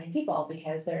can't find people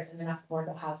because there isn't enough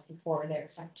affordable housing for their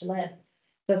stuff to live.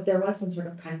 So if there was some sort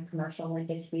of kind of commercial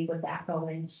linkage fee, would that go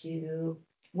into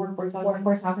workforce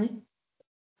housing?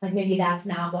 Like maybe that's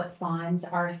not what funds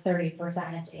are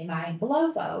 30% AMI and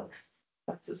below folks.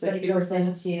 That's the But it goes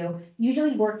into,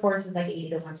 usually workforce is like 80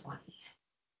 to 120.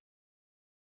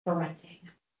 For renting.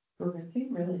 For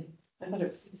renting, really? I thought it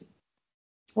was.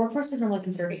 Workforce is normally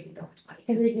considered 80 to 120,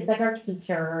 because it's like our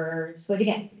teachers, but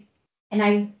again.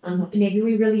 And maybe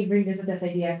we really revisit this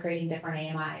idea of creating different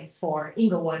AMIs for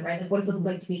Inglewood, right? Like what does it look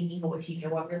like to be an Inglewood teacher?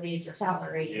 What really is your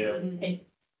salary? Yeah. And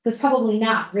there's probably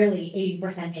not really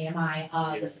 80% AMI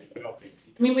of.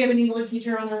 I mean, we have an Inglewood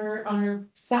teacher on our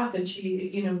staff and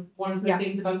she, one of the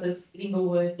things about this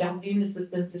Inglewood down payment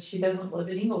assistance is she doesn't live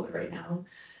in Inglewood right now.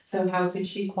 So how could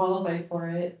she qualify for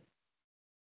it?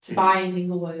 To buy in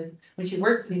Inglewood when she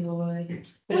works in Inglewood?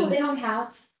 Well, they don't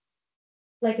have.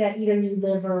 Like that either you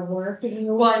live or work in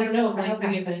Inglewood. Well, I don't know, like Okay.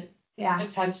 we haven't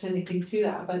attached anything to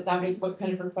that, but that was what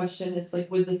kind of her question, it's like,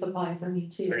 would this apply for me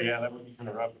too? Yeah, that would be kind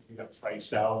of rough if you got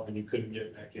priced out and you couldn't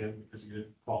get back in because you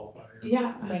didn't qualify.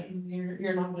 Yeah, I mean,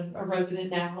 you're not a resident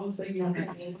now, so you don't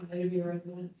have to be a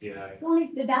resident. Yeah. Well,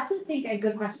 that's a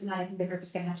good question that I think the group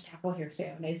is gonna have to tackle here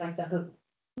soon, is like the who.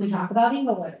 We talk about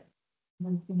Inglewood.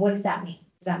 What does that mean?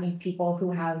 Does that mean people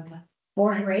who have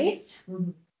born and raised?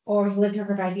 Or who lived here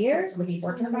for 5 years, or he's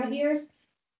worked here for 5 years?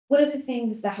 What are the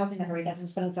things the housing authority does, and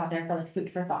just putting out there for like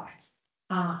food for thought?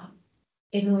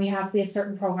 Is when we have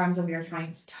certain programs that we are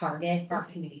trying to target our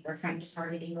community, we're trying to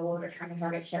target Inglewood, we're trying to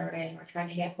target Sheridan, we're trying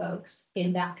to get folks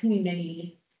in that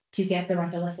community to get the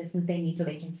rental assistance they need so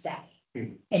they can stay.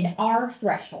 And our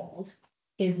threshold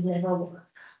is live or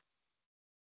work.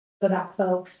 So that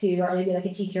folks who are maybe like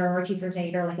a teacher or a teacher's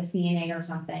aide or like a CNA or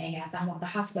something at one of the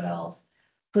hospitals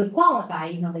could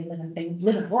qualify, they live in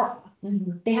rural.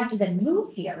 They have to then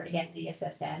move here to get the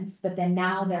assistance, but then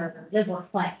now they're live or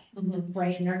play,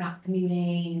 right? And they're not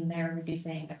commuting, they're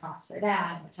reducing the cost for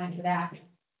that, the time for that.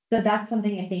 So that's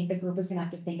something I think the group is gonna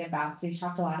have to think about. So we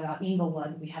talked a lot about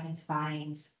Inglewood, we having to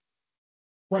find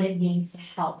what it means to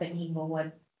help an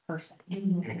Inglewood person.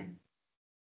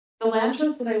 The land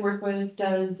trust that I work with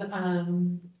does,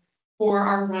 for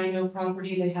our Rhino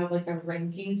property, they have like a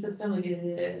ranking system, like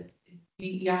a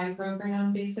DEI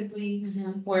program, basically,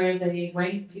 where they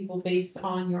rank people based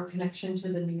on your connection to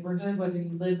the neighborhood, whether you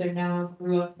live there now,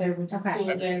 grew up there, went to school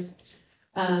there.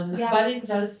 But it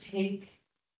does take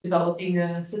developing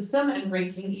a system and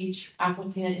ranking each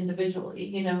applicant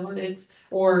individually, it's,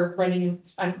 or running,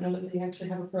 I don't know that they actually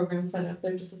have a program set up,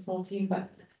 they're just a small team, but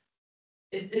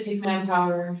it takes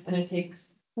manpower and it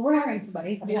takes. We're hiring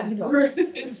somebody. Yeah.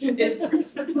 It's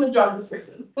the job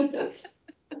description.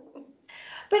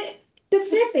 But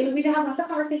seriously, we have lots of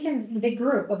conversations in the big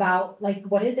group about like,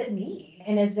 what does it mean?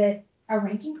 And is it a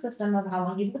ranking system of how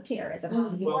long you've lived here? Is it how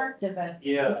long you worked? Is it?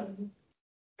 Yeah.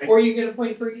 Or you get a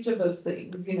point for each of those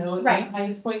things, and Right. the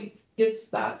highest point gets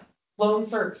that loan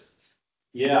first.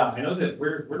 Yeah, I know that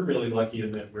we're really lucky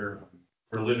in that we're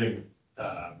living,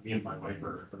 me and my wife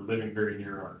are living very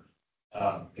near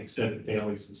our extended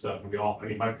families and stuff.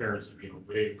 And my parents would be in a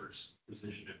way worse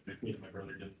position if me and my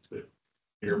brother didn't live.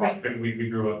 Right. And we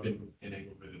grew up in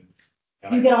Englewood.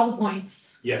 and You I- get all the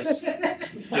points. Yes.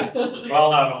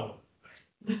 Well, not all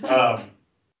of them.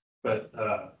 But,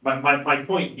 my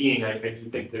point being, I do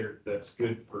think that's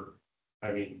good for,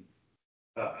 I mean,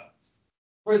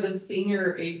 For the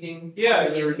senior aging. yeah,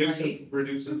 it population,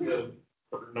 reduces the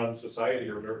burden on society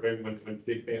or whatever,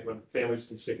 when families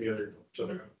can stick together, help each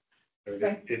other out. I mean,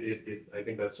 Right. I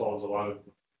think that solves a lot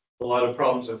of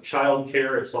problems with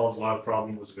childcare. It solves a lot of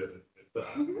problems with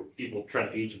people trying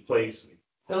to age in place.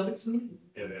 Build a community.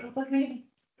 Yeah, It's like maybe.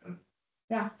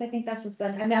 Yeah, so I think that's just,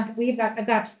 I mean, I've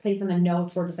got to place in the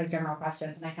notes for just like general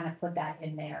questions, and I kind of put that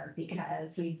in there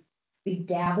because we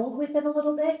dabbled with it a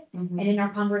little bit. Mhm. And in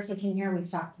our conversation here, we've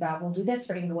talked about, we'll do this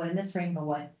for Inglewood and this for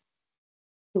Inglewood.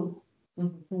 Who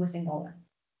was Inglewood?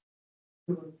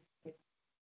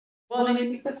 Well, and I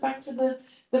think that's back to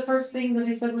the first thing that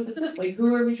I said with assist, like,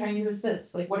 who are we trying to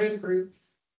assist? Like, what are the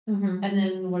groups? Mm-hmm. And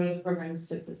then what are the programs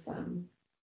to assist them?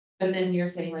 And then you're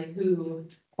saying like, who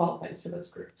qualifies for those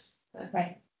groups?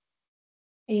 Right.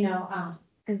 You know,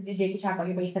 because did you talk about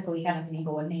you're basically kind of an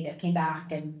Inglewood native, came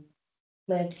back and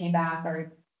lived, came back, or.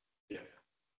 Yeah.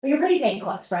 But you're pretty dang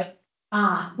close, right?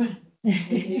 When?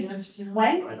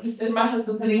 When? I said my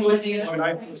husband's an England native. I mean,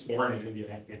 I was born in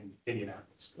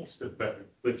Indianapolis. It's the better,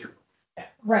 but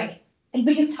Right, and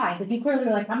but you have ties, if you clearly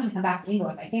are like, I'm gonna come back to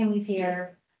England, my family's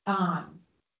here, or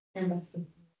invested,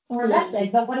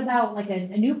 but what about like a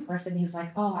new person who's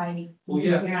like, oh, I Well, moved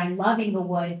yeah. here, I love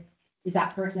Inglewood. Is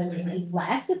that person gonna be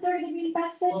less if they're gonna be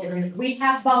invested? Well, We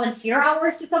have volunteer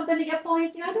hours to something to get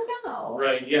points, I don't know.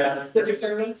 right, yeah. Civil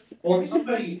service. Well,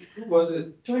 somebody, who was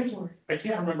it? George. I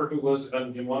can't remember who was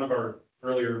in one of our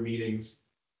earlier meetings,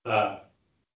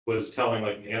 was telling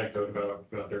like an anecdote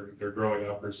about their growing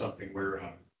up or something where,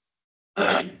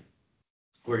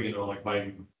 where, you know, like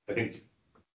I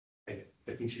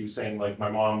think she was saying like my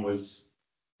mom was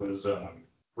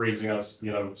raising us,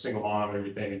 you know, single mom and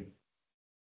everything.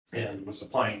 And was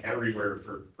applying everywhere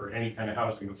for any kind of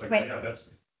housing. It's like, Right. yeah,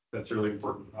 that's really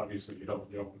important. Obviously, you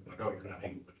don't like, oh, you're not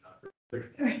England,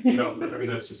 you know, I mean,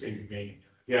 that's just inconvenient.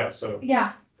 Yeah, so.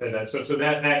 Yeah, So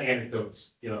that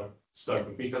anecdote's, you know, stuck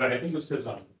with me, because I think it was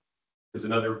because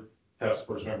another task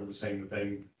force member was saying the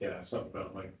thing, yeah, something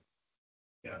about like,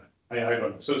 yeah, I don't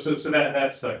know. So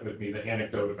that stuck with me, the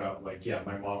anecdote about like, yeah,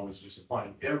 my mom was just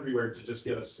applying everywhere to just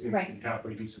get us into Right.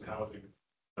 halfway decent housing.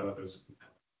 how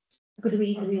do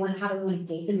we want to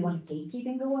gate, do we want to gatekeep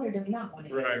Inglewood, or do we not want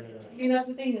to? Right. I mean, that's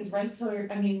the thing is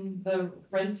the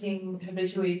renting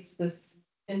habituates this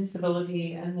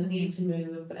instability and the need to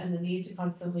move and the need to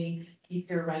constantly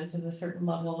keep your rent at a certain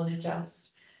level and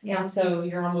adjust. Yeah, And so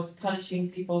you're almost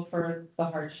punishing people for the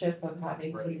hardship of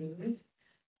having to Right. move.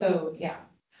 So, yeah,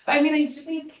 I mean,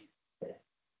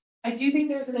 I do think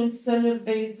there's an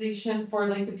incentivization for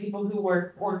like the people who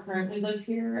work or currently live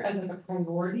here as like a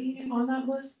priority on that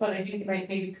list, but I think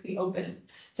maybe could be open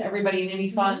to everybody, and any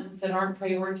funds that aren't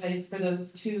prioritized for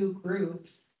those two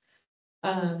groups.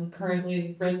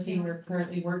 Currently renting or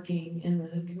currently working in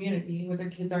the community, where their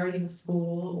kids are already in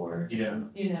school or, Yeah,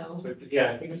 you know. but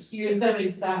yeah, I think it's, You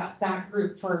incentivize that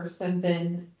group first, and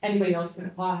then anybody else can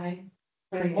apply.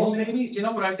 well, maybe, you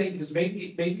know what I think is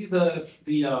maybe the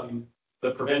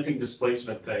preventing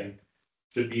displacement thing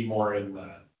should be more in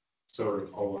the sort of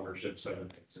home ownership side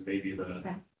of things, and maybe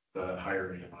Okay. the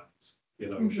hiring lines, you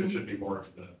know, Mhm. should be more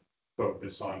of the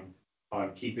focus on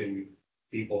keeping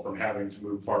people from having to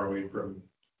move far away from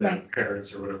their Right.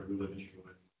 parents or whatever who live in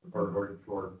England,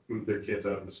 or move their kids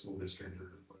out of the school district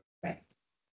or.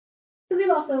 because we've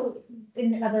also,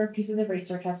 in other pieces of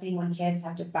research, I've seen when kids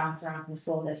have to bounce around from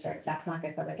school districts, that's not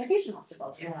good for their educational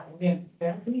stability.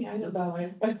 To me, I don't know.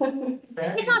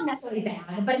 It's not necessarily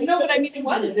bad, but. No, but I mean, it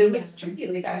was tricky,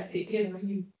 like, you know,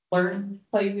 you learn,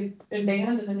 play in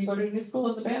band, and then you go to a new school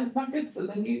and the band's not good, so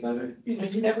then you go to, you know,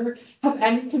 you never have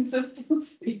any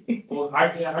consistency. Well, I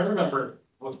remember,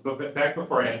 but back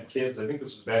before I had kids, I think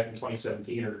this was back in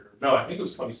 2017 no, I think it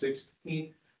was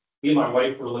 2016. Me and my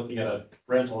wife were looking at a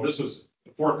rental. This was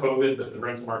before COVID, but the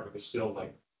rental market was still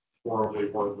like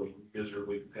horribly,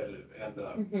 miserably competitive. And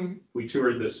Mhm. we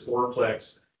toured this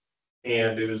fourplex,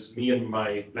 and it was me and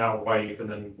my now wife and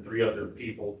then 3 other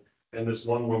people. And this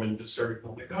one woman just started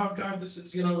going like, oh God, this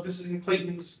is in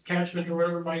Clayton's catchment or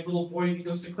whatever. My little boy, he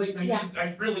goes to Clayton.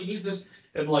 I really need this.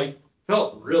 And like,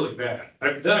 felt really bad.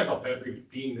 Then I felt bad for even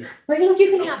being there. But look,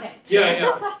 you can have it.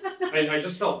 Yeah. I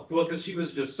just felt, well, because she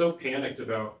was just so panicked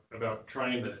about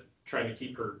trying to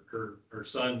keep her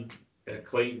son at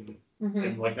Clayton. Mhm.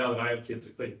 And like, now that I have kids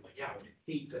at Clayton, like, yeah, I would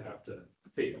hate to have to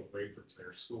take them away from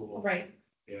their school. Right,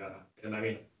 Yeah, and I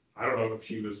mean, I don't know if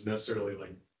she was necessarily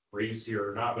like raised here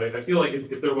or not, but I feel like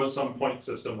if there was some point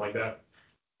system like that,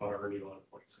 I'd already a lot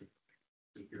of points.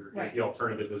 If the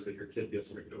alternative is that your kid gets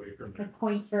ripped away from The their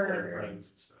points their for friends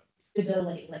and stuff.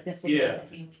 stability, like this would be Yeah. the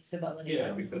family stability.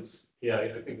 Yeah, because, yeah,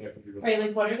 I think that could be really. Right,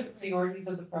 like what are the priorities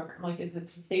of the program? Like, is it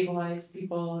to stabilize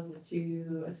people? Is it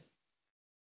to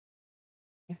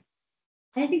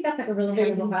I think that's like a really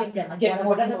good question. Like, get more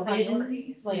what are the people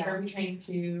priorities? in? Like, Yeah. are we trying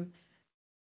to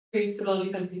create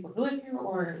stability for the people who live here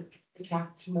or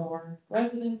attract more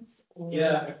residents? Or-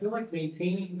 Yeah, I feel like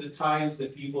maintaining the ties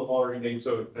that people have already made,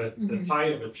 so the Mhm. tie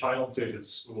of a child to his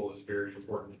school is very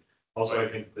important. Also, I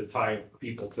think the tie of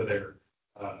people to their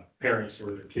parents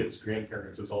or their kids'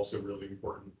 grandparents is also really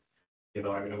important. You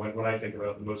know, I mean, when I think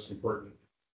about the most important,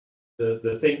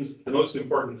 the most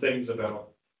important things about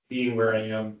being where I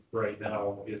am right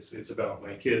now, it's about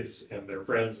my kids and their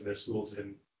friends and their schools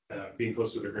and being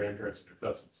close to their grandparents and their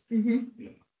cousins. Mhm. You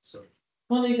know, so.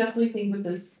 Well, I definitely think with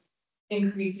this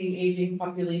increasing aging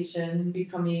population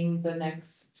becoming the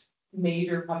next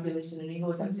major population in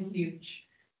England, that's a huge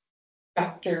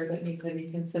factor that needs to be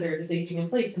considered is aging in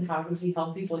place and how do we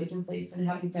help people age in place and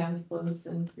having family close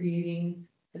and creating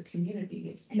the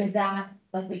community. And is that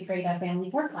like we create a family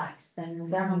fourplex and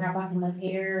grandma and grandpa can live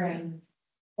here and,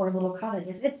 or little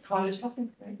cottages, it's. Cottage housing,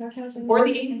 right? Cottage housing. Or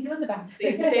the ADU in the back.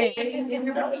 They stay in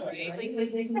your driveway,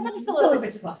 It's a little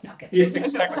bit too close now. Yeah,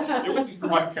 exactly. It would be for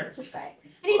my parents. Right.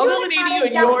 And if I'll you build have an a ADU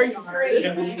in cottage your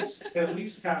down the yard. street, At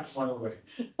least half one away.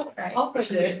 right. I'll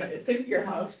push it, it's in your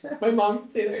house. My mom can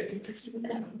stay there.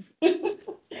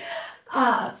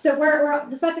 So we're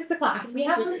just about 6 o'clock. We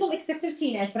have a little like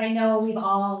 6:15ish, but I know we've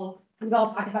all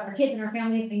talked about our kids and our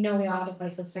families. I know we all have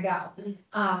places to go.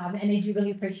 And I do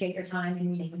really appreciate your time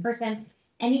and meeting in person.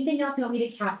 Anything else you want me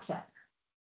to capture?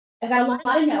 I got a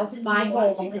lot of notes and my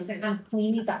goal is to kind of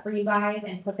clean these up for you guys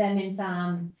and put them in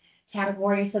some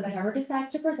categories so that whoever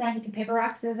decides to present, you can paper,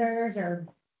 rock, scissors or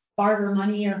barter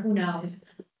money or who knows.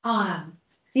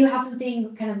 So you have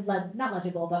something kind of not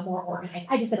legible, but more organized.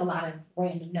 I just did a lot of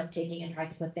random note taking and tried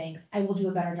to put things. I will do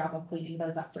a better job of cleaning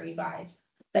those up for you guys.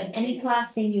 But any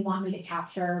last thing you want me to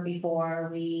capture before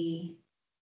we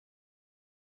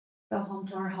go home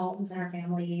to our homes and our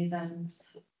families and,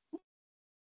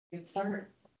 Good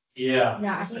start. Yeah.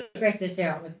 yeah, I think Grace did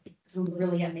too, with some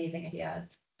really amazing ideas.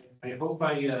 I hope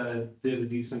I did a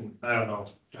decent, I don't know,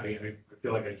 I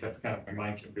feel like I kept kind of, my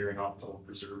mind kept veering off the whole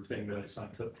preserve thing that I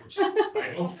signed up for.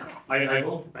 I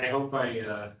hope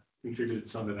I contributed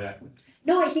some to that.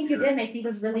 No, I think you did. And I think it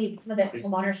was really some of the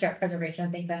home ownership preservation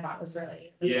things I thought was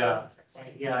really. Yeah.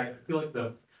 Yeah, I feel like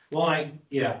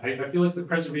I feel like the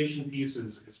preservation piece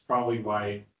is probably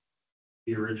why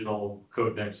the original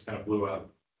code next kind of blew up.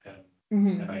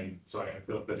 Mhm. And I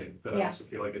feel that I Yeah. also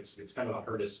feel like it's kind of the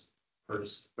hardest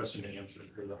question to answer,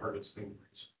 or the hardest thing,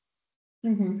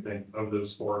 Mhm. I think, of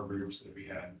those 4 groups that we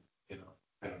had, you know,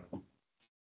 I don't know.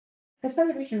 Because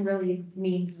preservation really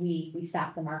means we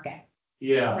stop the market,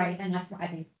 Yeah, right? And that's what I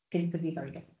think could be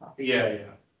very difficult.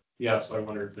 yeah, so I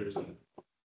wonder if there's a,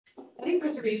 I think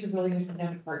preservation is really going to come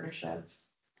down to partnerships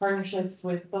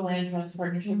with the land trust,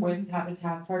 partnership with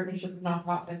Habitat, partnership with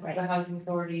nonprofit, Right. the housing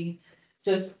authority.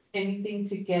 Just anything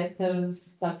to get those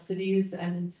subsidies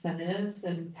and incentives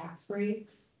and tax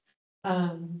breaks.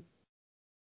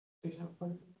 There's no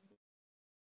point.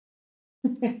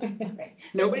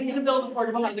 Nobody's gonna build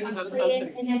affordable housing without a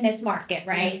subsidy. And in this market,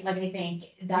 right? Like I think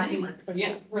that. But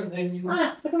yeah, we're the.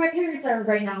 Look at my parents are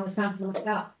right now in Wisconsin, like,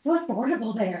 oh, so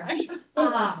affordable there. That's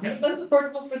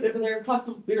affordable for their cost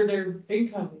of, their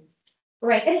income.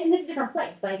 Right, and it's a different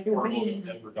place, like you're or reading.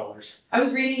 Denver dollars. I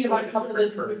was reading about a couple of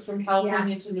those groups from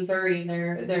California to Missouri, and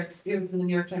it was in the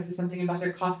New York Times or something about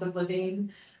their cost of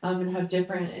living. And how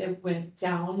different it went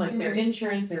down, like their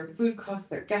insurance, their food costs,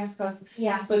 their gas costs,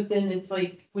 Yeah, but then it's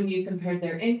like, when you compare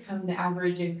their income, the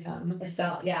average income. it's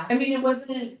still, yeah. I mean, it wasn't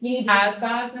You need as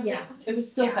bad, but Yeah. it was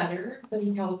still Yeah. better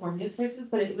than California's prices,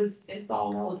 but it's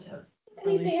all relative.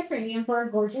 You pay a premium for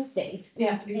a gorgeous steaks.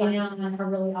 Yeah. And a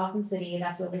really awesome city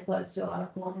that's really close to a lot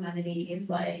of cool amenities,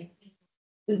 like.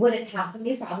 We wouldn't have some of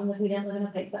these problems if we didn't live in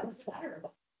a place that was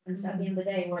desirable. And so at the end of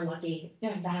the day, we're lucky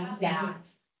Yeah. to have that.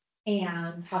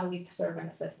 And how do we preserve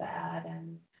and assist that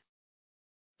and.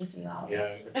 Do all of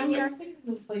Yeah. that. I mean, our thing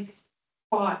was like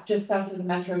fought just south of the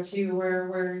metro too,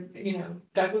 where,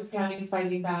 Douglas County is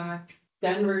fighting back.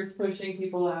 Denver's pushing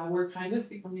people out. We're kind of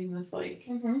becoming this like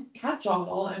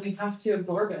catch-all, and we have to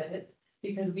absorb it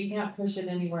because we can't push it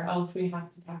anywhere else. We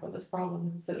have to tackle this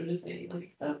problem instead of just saying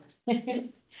like, oh.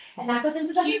 And that goes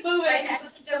into the. Keep moving. Right, that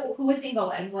goes into who is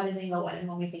Inglewood and what is Inglewood and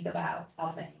when we think about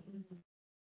helping.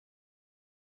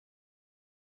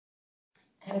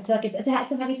 And it's like, it's a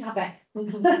heavy topic.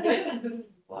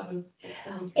 a lot of.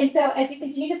 And so as you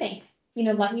continue to think,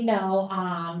 let me know,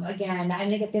 again, I'm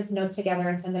gonna get these notes together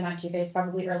and send them out to you guys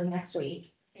probably early next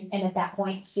week. And at that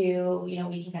point too,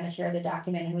 we can kind of share the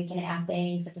document and we can add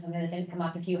things, if there's something that didn't come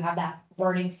up, if you have that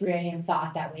burning 3 a.m.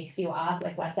 thought that wakes you up,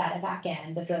 like let's add it back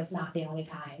in, this is not the only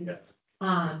time.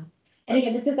 Yeah. And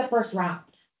again, this is the first round,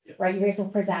 Yeah. right? You guys will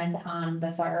present on the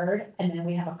 3rd, and then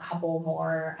we have a couple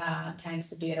more times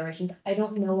to do iterations. I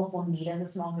don't know if we'll meet as a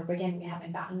small group again, we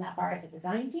haven't gotten that far as a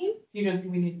design team. You don't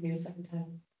think we need to meet a second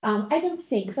time? I don't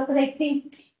think so, because I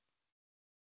think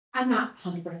I'm not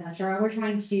 100% sure, we're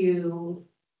trying to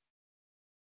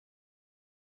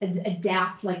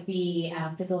adapt like the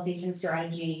facilitation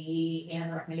strategy and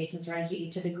the recommendation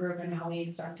strategy to the group and how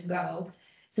we start to go.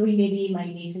 So we maybe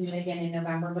might need to meet again in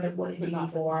November, but it wouldn't be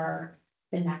for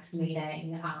the next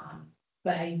meeting.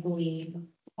 But I believe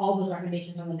all those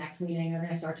recommendations from the next meeting are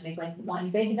gonna start to make like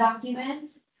one big document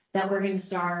that we're gonna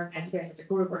start, as you guys as a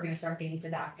group, we're gonna start getting to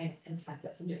that kind of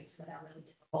consensus and doing some of that really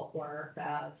difficult work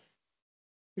of,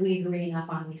 do we agree enough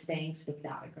on these things, do we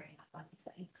not agree enough on these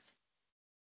things?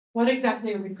 What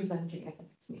exactly are we presenting at the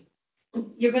next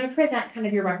meeting? You're gonna present kind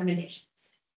of your recommendations.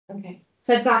 Okay.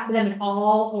 So I've got them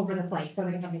all over the place, so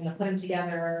I'm gonna put them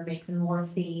together, make some more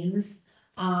themes,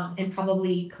 and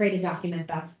probably create a document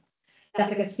that's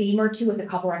like a theme or two with a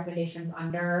couple recommendations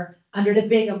under the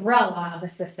big umbrella of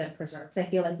assistant preserves. I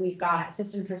feel like we've got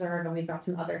assistant preserve and we've got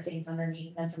some other things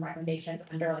underneath and some recommendations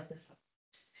under like this.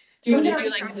 Do you want to do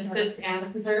like an assist and a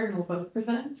preserve and we'll both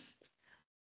present?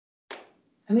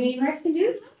 I mean, you guys can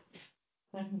do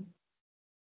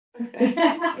Okay.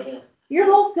 that. You're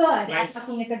both good at Nice.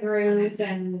 talking at the group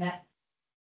and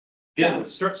Yeah, the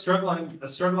struggle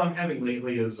I'm having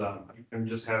lately is, I'm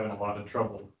just having a lot of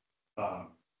trouble,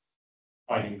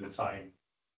 finding the time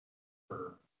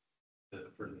for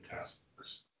the task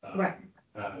force. Right.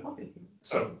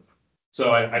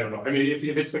 So I don't know, I mean, if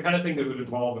it's the kind of thing that would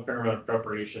involve a fair amount of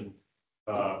preparation,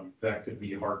 that could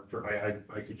be hard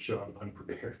I could show up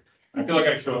unprepared. I feel like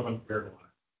I show up unprepared a lot.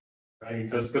 I mean,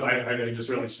 because I just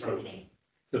really struggle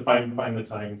to find the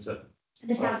time to.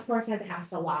 the task force has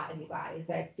asked a lot of you guys.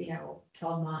 That's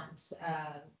 12 months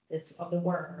of the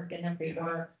work and the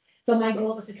pre-work. So my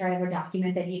goal was to try to have a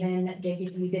document that even Jake,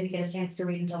 if you didn't get a chance to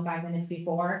read until 5 minutes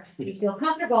before, you feel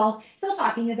comfortable still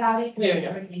talking about it. Yeah.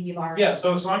 Everything you've already. Yeah,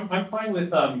 so I'm fine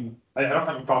with, I don't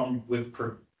have a problem with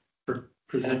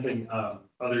presenting,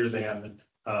 other than,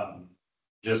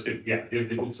 just if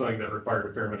it's something that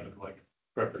required a fair amount of like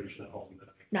preparation at home.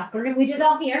 No, we did it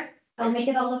all here. I'll make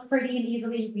it all look pretty and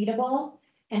easily readable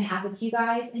and have it to you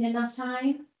guys in enough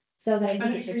time so that I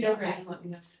think it should be okay. Let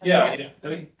me know. Yeah, I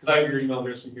think, because I have your email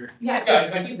address from here. Yeah. Yeah,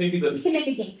 I think maybe You the, can make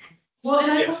a game time. Well,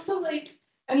 and I Yeah. also like,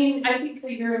 I mean, I think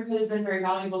that your input has been very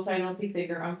valuable, so I don't think that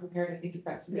you're unprepared. I think you've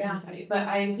got some good Yeah. insight, but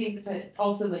I think that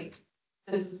also like,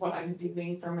 this is what I'm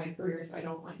doing for my career, so I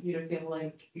don't want you to feel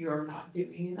like you're not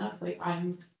doing enough. Like,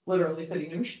 I'm literally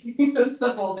sitting and reading this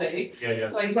the whole day. yeah.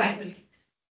 So I think like,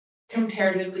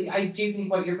 comparatively, I do think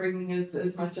what you're bringing is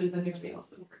as much as anybody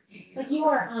else is bringing. Like you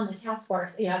are on the task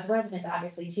force, as a resident,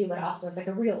 obviously too, but also as like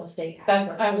a real estate. That's-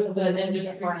 expert. I was It's a the little bit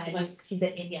industry, different.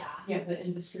 like- Yeah. Yeah, the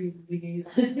industry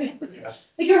liaison. Yeah.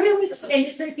 But you're here with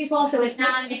industry people, so it's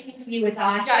not, it's you, it's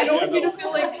us. Yeah, I don't want you to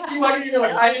feel like you want to be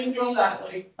like, I didn't know that,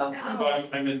 like, oh, No. So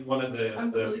I'm in one of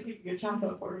I'm the, really taking a chunk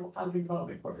of affordable housing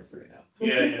development course right now.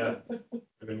 yeah.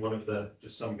 I'm in one of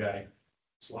just some guy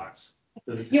slots.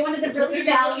 You're one of the really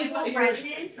valuable Yeah.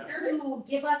 residents who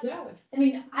give us, Yeah. I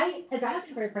mean, as a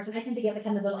housing authority person, I tend to get like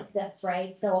kind of like this,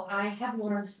 right? So I have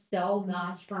learned so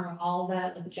much from all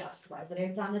the just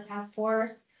residents on the task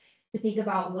force to think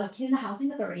about what can the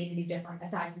housing authority do different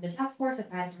aside from the task force,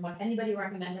 aside from what anybody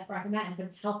recommends, and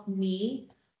it's helped me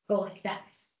go like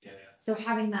this. Yeah. So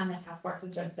having them on the task force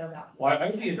has been so valuable. Well, I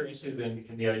would be interested in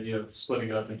the idea of splitting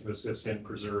it up into assist and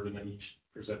preserve and then each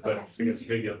present, but I Okay. guess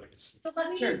maybe like, So let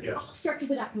me, Sure, yeah. I'll structure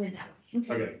the document that way.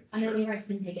 okay, And then sure, you guys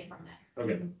can take it from there.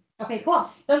 okay. Okay, cool.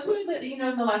 That's one of the, in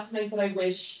the last time I said I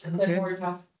wish that Okay. more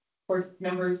task force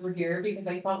members were here, because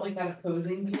I felt like that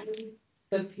opposing view,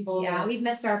 the people. Yeah, we've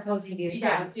missed our opposing views.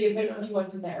 Yeah, see, he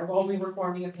wasn't there while we were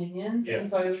forming opinions, Yeah. and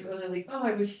so I was really like, oh,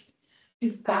 I wish,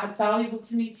 is that valuable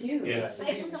to me too? Yeah. It's to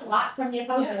I be- learned a lot from the Yeah,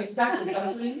 opposers. exactly,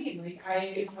 that's what I mean, like,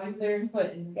 I find their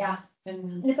input and. Yeah, And,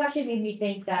 and it's actually made me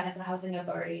think that as a housing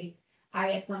authority,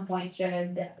 I at some point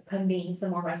should convene some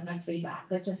more resident feedback,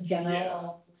 like just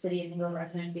general city of England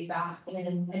resident feedback,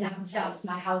 and not just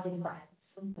my housing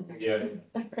friends. Yeah,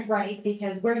 Right,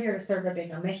 because we're here to serve a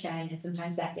bigger mission, and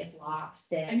sometimes that gets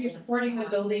lost. and you're supporting the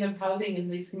building of housing in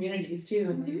these communities too,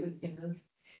 and Mm-hmm. like,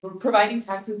 we're providing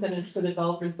tax incentives for the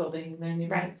developers building their new.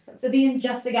 Right. homes. So being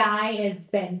just a guy has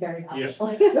been very Yes.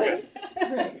 helpful. Right,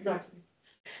 exactly.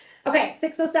 Okay,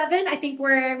 6:07, I think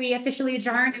we officially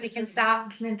adjourned and we can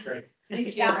stop. Great. Thank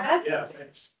you. Yeah,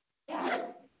 thanks.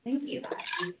 Thank you.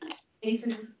 Thanks.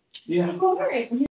 Yeah. Of course.